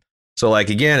game. So,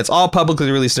 like, again, it's all publicly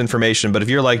released information, but if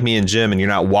you're like me and Jim and you're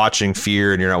not watching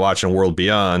Fear and you're not watching World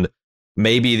Beyond,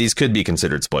 maybe these could be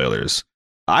considered spoilers.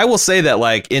 I will say that,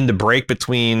 like, in the break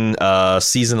between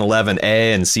season 11A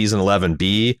and season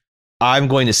 11B, I'm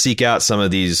going to seek out some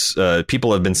of these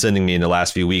people have been sending me in the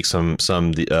last few weeks some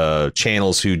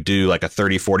channels who do like a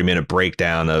 30-40 minute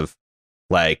breakdown of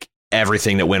like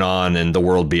everything that went on in The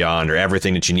World Beyond or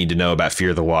everything that you need to know about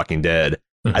Fear the Walking Dead.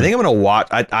 Mm-hmm. I think I'm going to watch.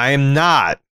 I am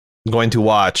not going to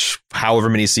watch however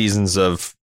many seasons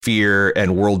of Fear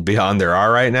and World Beyond there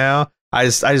are right now. I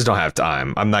just don't have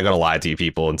time. I'm not going to lie to you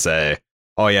people and say,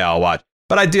 oh, yeah, I'll watch.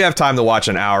 But I do have time to watch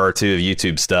an hour or two of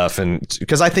YouTube stuff. And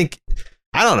because I think,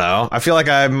 I don't know, I feel like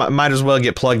I might as well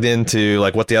get plugged into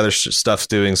like what the other stuff's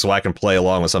doing so I can play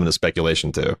along with some of the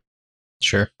speculation, too.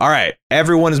 Sure. All right.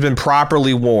 Everyone has been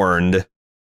properly warned.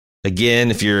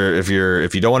 Again, if you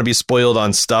don't want to be spoiled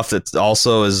on stuff that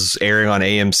also is airing on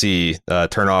AMC,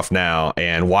 turn off now.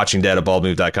 And Watching Dead at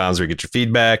baldmove.com is where you get your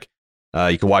feedback.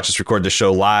 You can watch us record the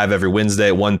show live every Wednesday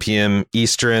at 1 p.m.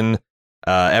 Eastern.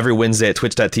 Every Wednesday at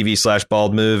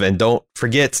twitch.tv/baldmove. And don't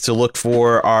forget to look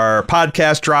for our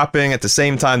podcast dropping at the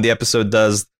same time the episode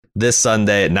does this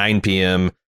Sunday at 9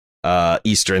 p.m.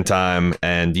 Eastern time.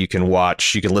 And you can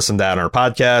listen to that on our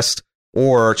podcast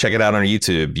or check it out on our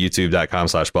YouTube,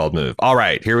 youtube.com/baldmove. All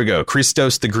right, here we go.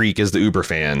 Christos the Greek is the Uber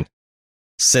fan.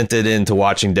 Sent it in to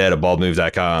Watching Dead at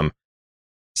baldmove.com.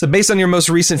 So based on your most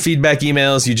recent feedback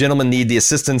emails, you gentlemen need the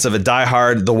assistance of a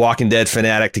diehard The Walking Dead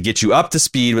fanatic to get you up to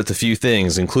speed with a few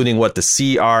things, including what the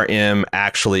CRM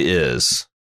actually is.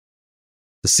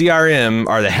 The CRM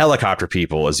are the helicopter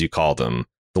people, as you call them.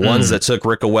 The ones that took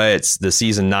Rick away at the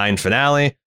season 9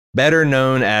 finale, better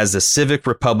known as the Civic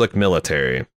Republic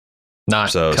Military.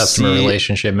 Not customer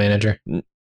relationship manager.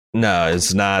 No,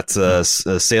 it's not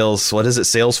sales. What is it?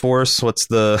 Salesforce? What's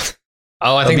the...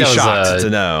 Oh, I think that was shocked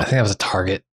to know. I think that was a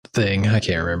Target thing. I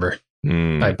can't remember.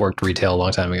 I worked retail a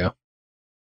long time ago.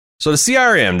 So the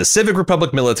CRM, the Civic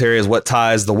Republic Military, is what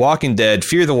ties The Walking Dead,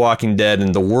 Fear the Walking Dead,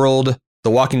 and The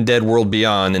Walking Dead World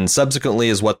Beyond, and subsequently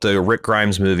is what the Rick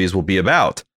Grimes movies will be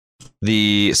about.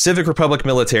 The Civic Republic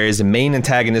Military is the main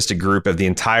antagonistic group of the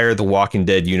entire The Walking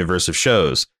Dead universe of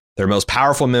shows. They're most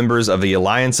powerful members of the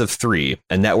Alliance of Three,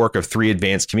 a network of 3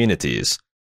 advanced communities.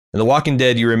 In The Walking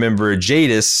Dead, you remember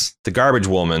Jadis, the garbage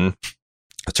woman,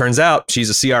 It turns out she's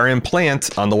a CRM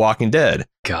plant on The Walking Dead.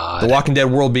 God. The Walking Dead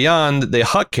World Beyond, the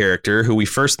Huck character, who we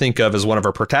first think of as one of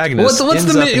our protagonists. What's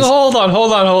the hold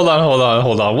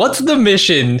on. What's the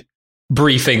mission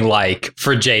briefing like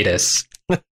for Jadis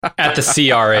at the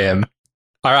CRM?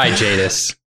 All right,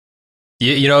 Jadis.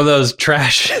 You know those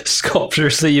trash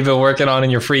sculptures that you've been working on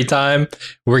in your free time?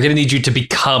 We're going to need you to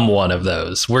become one of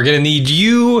those. We're going to need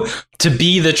you to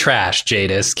be the trash,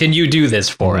 Jadis. Can you do this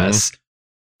for us?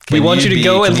 We want you to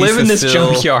go and live in this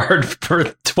junkyard for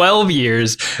 12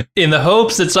 years in the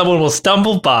hopes that someone will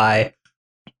stumble by.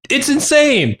 It's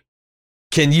insane.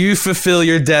 Can you fulfill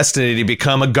your destiny to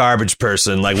become a garbage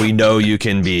person like we know you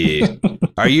can be?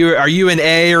 Are you an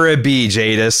A or a B,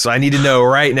 Jadis? I need to know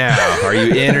right now. Are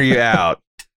you in or you out?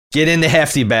 Get in the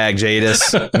hefty bag,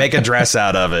 Jadis. Make a dress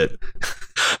out of it.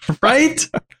 Right?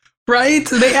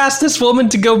 They asked this woman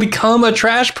to go become a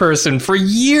trash person for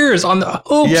years on the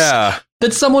hopes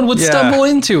that someone would stumble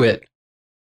into it.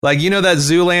 Like, you know that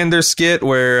Zoolander skit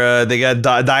where they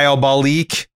got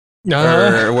Diabolique?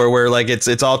 Where like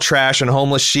it's all trash and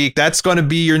homeless chic. That's going to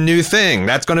be your new thing.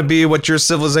 That's going to be what your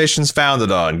civilization's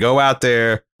founded on. Go out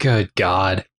there. Good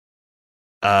God.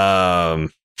 Anyway,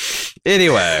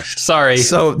 sorry.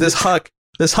 So this Huck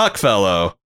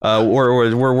fellow,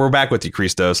 we're back with you,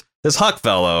 Christos. This Huck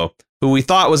fellow, who we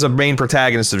thought was a main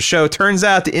protagonist of the show, turns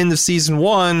out at the end of season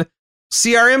 1,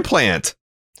 CRM plant.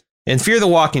 In Fear the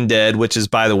Walking Dead, which is,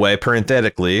 by the way,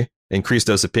 parenthetically, in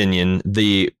Christos' opinion,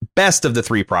 the best of the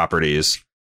 3 properties,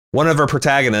 one of our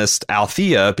protagonists,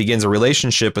 Althea, begins a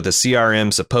relationship with the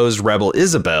CRM supposed rebel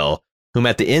Isabel, whom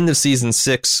at the end of season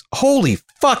 6, holy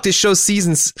fuck, this show's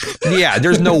seasons. Yeah,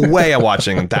 there's no way I'm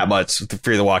watching that much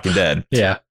Fear the Walking Dead.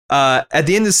 Yeah. At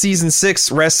the end of season 6,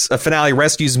 finale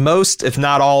rescues most, if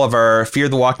not all, of our Fear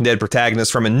the Walking Dead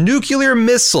protagonists from a nuclear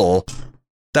missile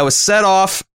that was set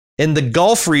off in the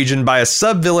Gulf region by a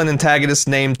sub-villain antagonist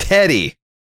named Teddy.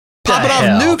 Popping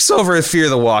off nukes over at Fear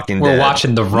the Walking Dead. We're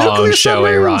watching the wrong show,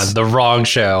 Aaron. The wrong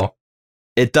show.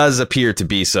 It does appear to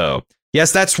be so.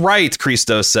 Yes, that's right,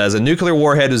 Christos says. A nuclear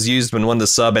warhead was used when one of the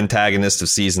sub-antagonists of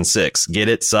season 6. Get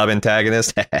it?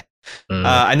 Sub-antagonist?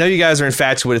 I know you guys are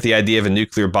infatuated with the idea of a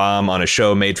nuclear bomb on a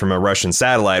show made from a Russian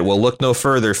satellite. Well, look no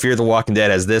further. Fear the Walking Dead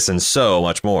has this and so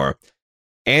much more.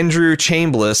 Andrew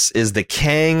Chambliss is the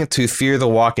Kang to Fear the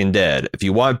Walking Dead. If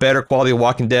you want better quality of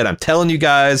Walking Dead, I'm telling you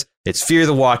guys, it's Fear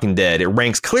the Walking Dead. It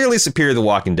ranks clearly superior to The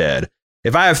Walking Dead.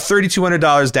 If I have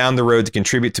 $3,200 down the road to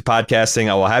contribute to podcasting,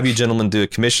 I will have you gentlemen do a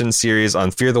commission series on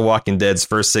Fear the Walking Dead's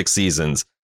first 6 seasons.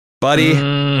 Buddy,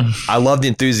 I love the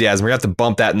enthusiasm. We're going to have to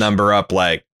bump that number up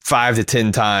like 5 to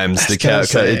 10 times.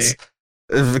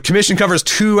 The commission covers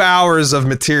 2 hours of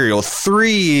material.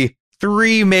 3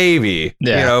 maybe.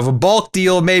 Yeah. You know, if a bulk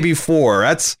deal, maybe 4.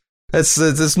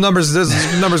 This number's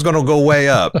going to go way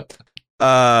up.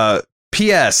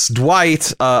 P.S.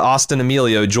 Dwight, Austin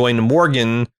Emilio joined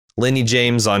Morgan Lenny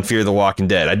James on Fear the Walking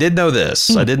Dead. I did know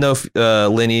this. I did know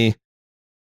Lenny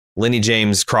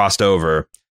James crossed over.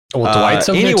 Well, Dwight's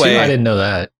over there too? I didn't know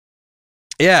that.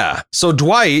 Yeah. So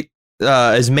Dwight,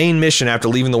 his main mission after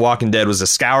leaving The Walking Dead was to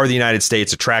scour the United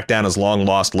States to track down his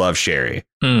long-lost love, Sherry.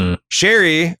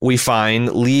 Sherry, we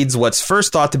find, leads what's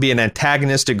first thought to be an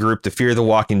antagonistic group to Fear the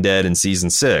Walking Dead in Season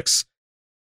 6.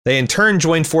 They in turn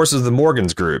join forces with the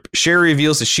Morgan's group. Sherry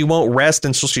reveals that she won't rest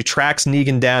until she tracks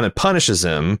Negan down and punishes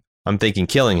him, I'm thinking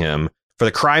killing him, for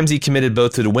the crimes he committed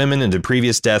both to the women and to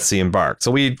previous deaths he embarked.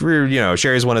 So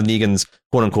Sherry's one of Negan's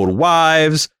quote-unquote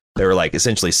wives. They were like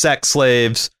essentially sex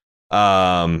slaves.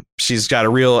 She's got a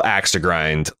real axe to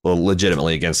grind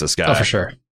legitimately against this guy. Oh, for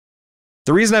sure.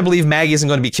 The reason I believe Maggie isn't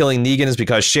going to be killing Negan is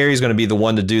because Sherry's going to be the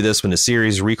one to do this when the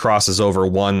series recrosses over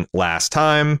one last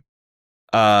time.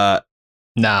 Heath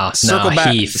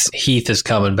is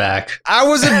coming back. I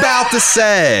was about to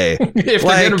say, if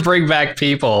they're going to bring back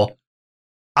people,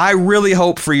 I really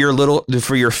hope for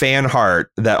your fan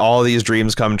heart that all these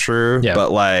dreams come true. Yeah.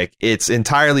 But it's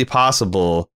entirely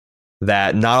possible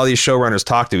that not all these showrunners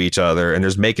talk to each other and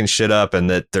there's making shit up and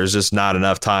that there's just not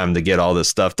enough time to get all this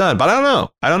stuff done. But I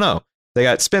don't know. They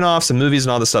got spinoffs and movies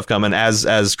and all this stuff coming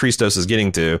as Christos is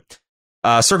getting to.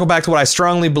 Circle back to what I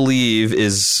strongly believe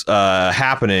is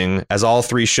happening as all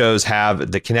 3 shows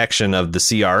have the connection of the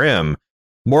CRM.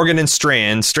 Morgan and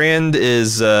Strand. Strand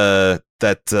is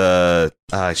what's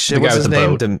his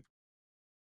name?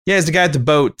 He's the guy at the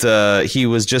boat. He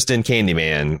was just in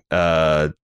Candyman.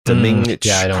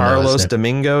 Carlos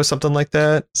Domingo, something like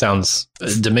that.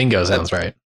 Domingo sounds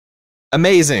right.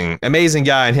 Amazing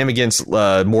guy, and him against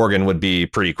Morgan would be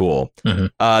pretty cool.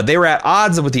 They were at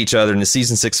odds with each other in the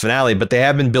season 6 finale, but they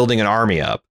have been building an army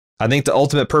up. I think the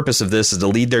ultimate purpose of this is to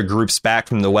lead their groups back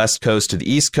from the West Coast to the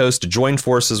East Coast to join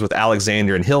forces with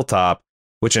Alexander and Hilltop,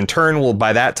 which in turn will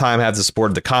by that time have the support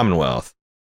of the Commonwealth.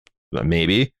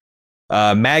 Maybe.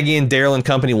 Maggie and Daryl and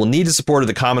company will need the support of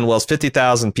the Commonwealth's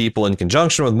 50,000 people in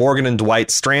conjunction with Morgan and Dwight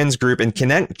Strand's group in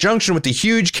conjunction with the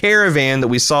huge caravan that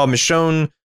we saw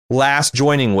Michonne last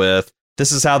joining with.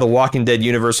 This is how the Walking Dead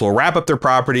universe will wrap up their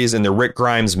properties in the Rick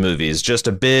Grimes movies. Just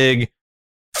a big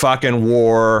fucking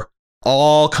war.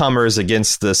 All comers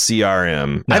against the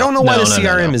CRM. I don't know why the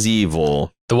CRM is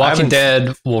evil. The Walking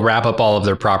Dead will wrap up all of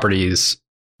their properties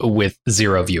with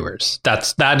 0 viewers.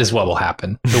 That is what will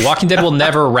happen. The Walking Dead will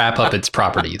never wrap up its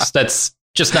properties. That's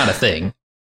just not a thing.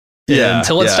 Yeah,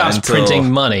 until it stops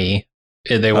printing money,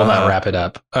 they will not wrap it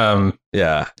up.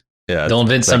 Yeah. They'll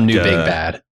invent some new big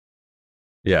bad.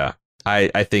 Yeah.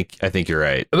 I think you're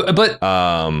right. But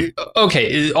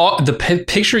okay, the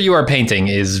picture you are painting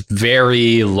is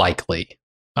very likely,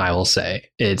 I will say.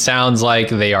 It sounds like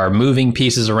they are moving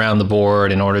pieces around the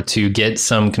board in order to get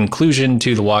some conclusion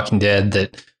to The Walking Dead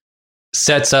that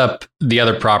sets up the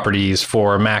other properties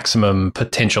for maximum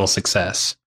potential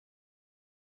success.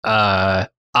 I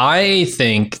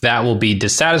think that will be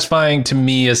dissatisfying to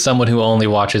me as someone who only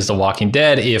watches The Walking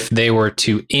Dead if they were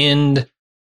to end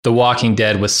The Walking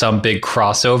Dead with some big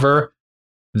crossover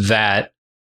that,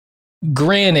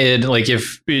 granted, like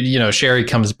if, Sherry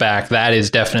comes back, that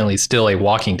is definitely still a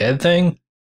Walking Dead thing.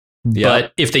 Yep.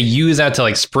 But if they use that to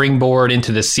like springboard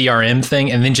into the CRM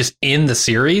thing and then just end the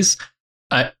series,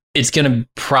 it's going to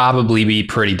probably be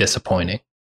pretty disappointing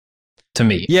to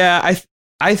me. Yeah,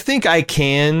 I think I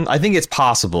think it's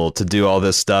possible to do all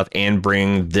this stuff and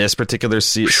bring this particular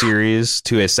series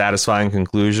to a satisfying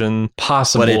conclusion.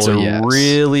 Possible, but it's a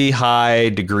really high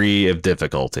degree of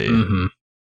difficulty.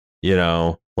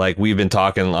 Mm-hmm. Like we've been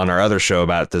talking on our other show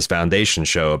about this Foundation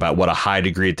show about what a high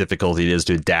degree of difficulty it is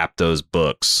to adapt those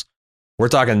books. We're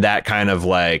talking that kind of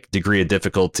like degree of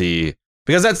difficulty.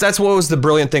 Because that's what was the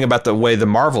brilliant thing about the way the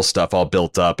Marvel stuff all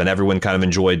built up and everyone kind of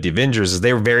enjoyed the Avengers is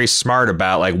they were very smart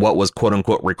about like what was quote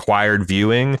unquote required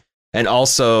viewing. And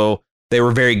also they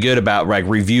were very good about like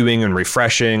reviewing and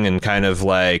refreshing and kind of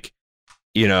like,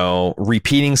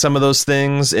 repeating some of those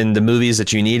things in the movies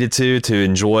that you needed to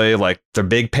enjoy like the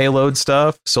big payload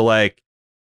stuff. So like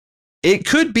it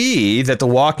could be that The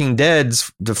Walking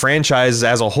Dead's the franchise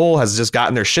as a whole has just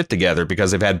gotten their shit together because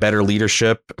they've had better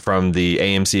leadership from the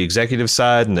AMC executive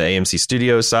side and the AMC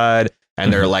studio side.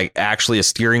 And they're like actually a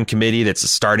steering committee that's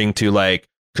starting to like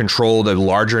control the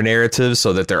larger narrative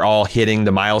so that they're all hitting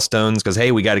the milestones because,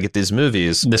 hey, we got to get these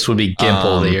movies. This would be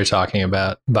Gimple that you're talking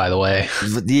about, by the way.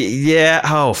 Yeah.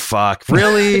 Oh, fuck.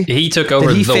 Really? He took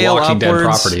over the Walking Dead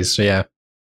properties. So, yeah.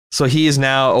 So he is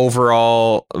now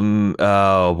overall.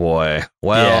 Oh boy.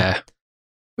 Well,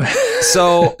 yeah.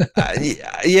 So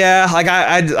yeah, like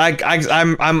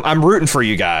I'm rooting for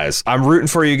you guys. I'm rooting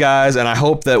for you guys, and I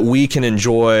hope that we can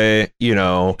enjoy.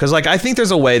 Because like I think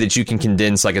there's a way that you can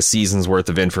condense like a season's worth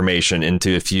of information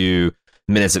into a few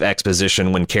minutes of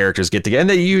exposition when characters get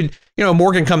together, and that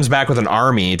Morgan comes back with an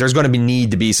army. There's going to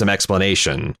need to be some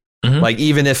explanation. Mm-hmm. Like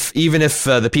even if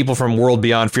the people from World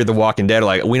Beyond Fear the Walking Dead are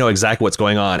like, we know exactly what's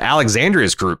going on.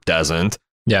 Alexandria's group doesn't.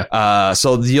 Yeah.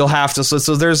 So you'll have to.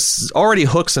 So there's already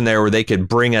hooks in there where they could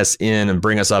bring us in and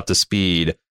bring us up to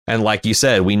speed. And like you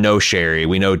said, we know Sherry,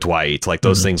 we know Dwight. Like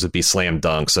those things would be slam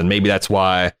dunks, and maybe that's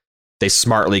why they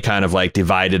smartly kind of like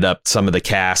divided up some of the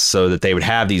cast so that they would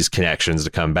have these connections to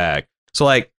come back. So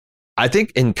like. I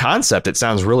think in concept, it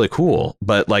sounds really cool,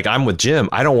 but like I'm with Jim,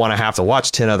 I don't want to have to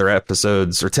watch 10 other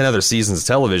episodes or 10 other seasons of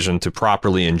television to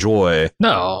properly enjoy.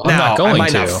 No, I'm not going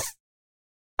to.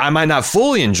 I might not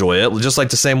fully enjoy it, just like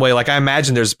the same way. Like I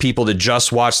imagine there's people that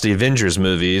just watched the Avengers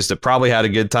movies that probably had a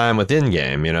good time with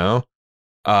Endgame,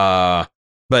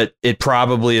 but it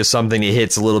probably is something that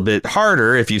hits a little bit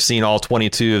harder if you've seen all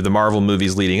 22 of the Marvel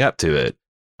movies leading up to it.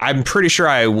 I'm pretty sure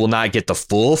I will not get the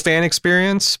full fan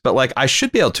experience, but like I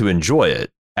should be able to enjoy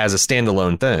it as a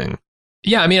standalone thing.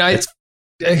 Yeah, I mean, I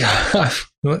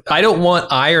don't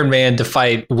want Iron Man to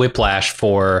fight Whiplash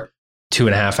for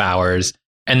 2.5 hours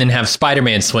and then have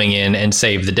Spider-Man swing in and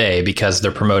save the day because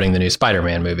they're promoting the new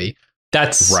Spider-Man movie.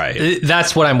 That's right.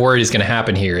 That's what I'm worried is going to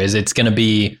happen here. Is it's going to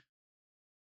be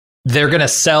they're going to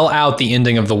sell out the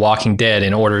ending of The Walking Dead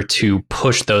in order to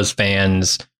push those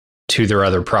fans to their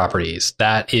other properties.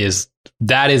 That is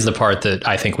the part that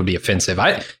I think would be offensive.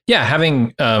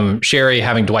 Having Sherry,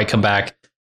 having Dwight come back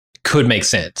could make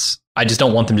sense. I just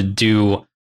don't want them to do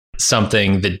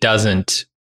something that doesn't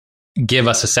give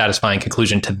us a satisfying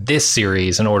conclusion to this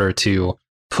series in order to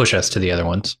push us to the other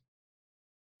ones.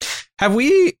 Have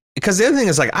we? Because the other thing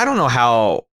is like I don't know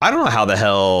how the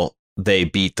hell they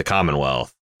beat the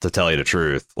Commonwealth, to tell you the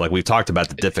truth. Like, we've talked about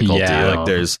the difficulty. Yeah. Like,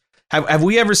 there's have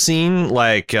we ever seen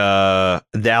like the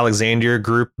Alexandria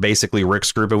group, basically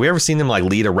Rick's group, have we ever seen them like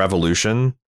lead a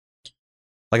revolution?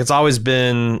 Like, it's always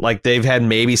been like they've had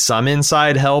maybe some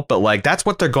inside help, but like that's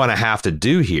what they're going to have to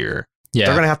do here. Yeah.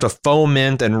 They're going to have to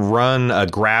foment and run a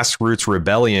grassroots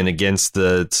rebellion against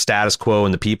the status quo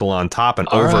and the people on top and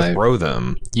overthrow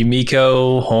them.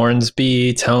 Yumiko,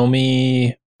 Hornsby,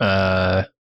 Tommy,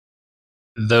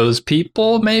 those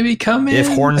people maybe come in. If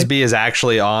Hornsby is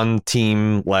actually on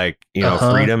team, like, you know,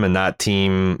 freedom and not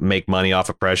team make money off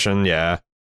oppression. Yeah.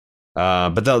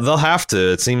 But they'll have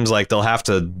to, it seems like they'll have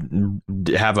to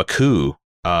have a coup,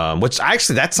 which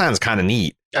actually that sounds kind of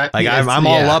neat. Like, I'm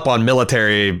all up on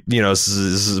military, you know,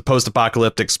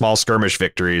 post-apocalyptic small skirmish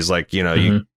victories. Like, you know,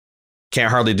 you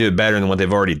can't hardly do it better than what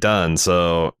they've already done.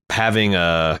 So having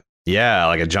a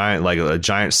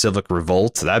giant civic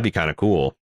revolt, that'd be kind of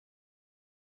cool.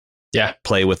 Yeah.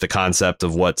 Play with the concept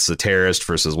of what's a terrorist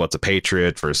versus what's a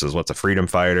patriot versus what's a freedom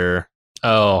fighter.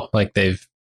 Oh, like they've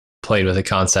played with the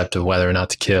concept of whether or not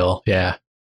to kill. Yeah.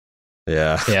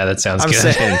 Yeah. Yeah, that sounds I'm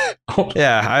good. saying,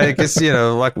 yeah, I guess, you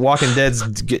know, like Walking Dead's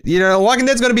going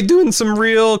to be doing some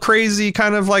real crazy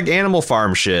kind of like Animal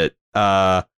Farm shit.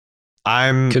 I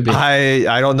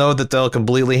don't know that they'll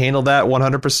completely handle that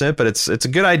 100%, but it's a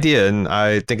good idea, and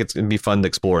I think it's going to be fun to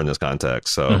explore in this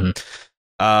context. So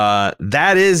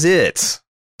that is it.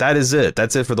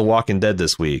 That's it for The Walking Dead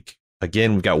this week.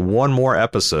 Again, we've got one more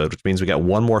episode, which means we got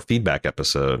one more feedback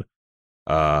episode.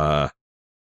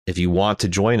 If you want to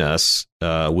join us,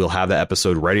 we'll have that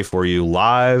episode ready for you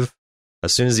live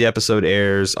as soon as the episode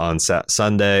airs on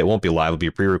Sunday. It won't be live. It'll be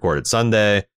pre-recorded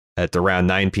Sunday at around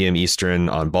 9 p.m. Eastern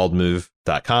on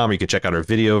baldmove.com. You can check out our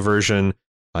video version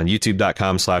on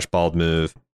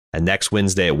youtube.com/baldmove. And next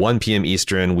Wednesday at 1 p.m.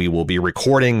 Eastern, we will be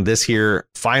recording this here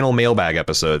final mailbag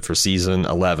episode for season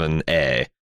 11A.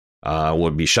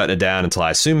 We'll be shutting it down until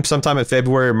I assume sometime in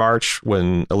February or March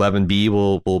when 11B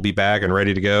will be back and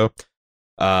ready to go.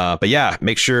 But yeah,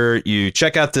 make sure you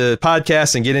check out the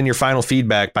podcast and get in your final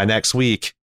feedback by next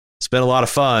week. It's been a lot of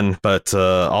fun, but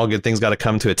all good things got to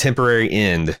come to a temporary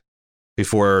end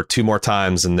before two more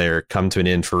times and they're come to an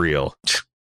end for real.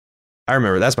 I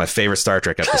remember that's my favorite Star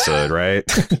Trek episode, right?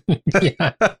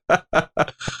 Yeah.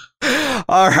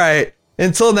 All right.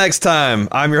 Until next time,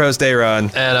 I'm your host,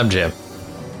 Aaron. And I'm Jim.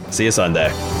 See you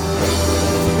Sunday.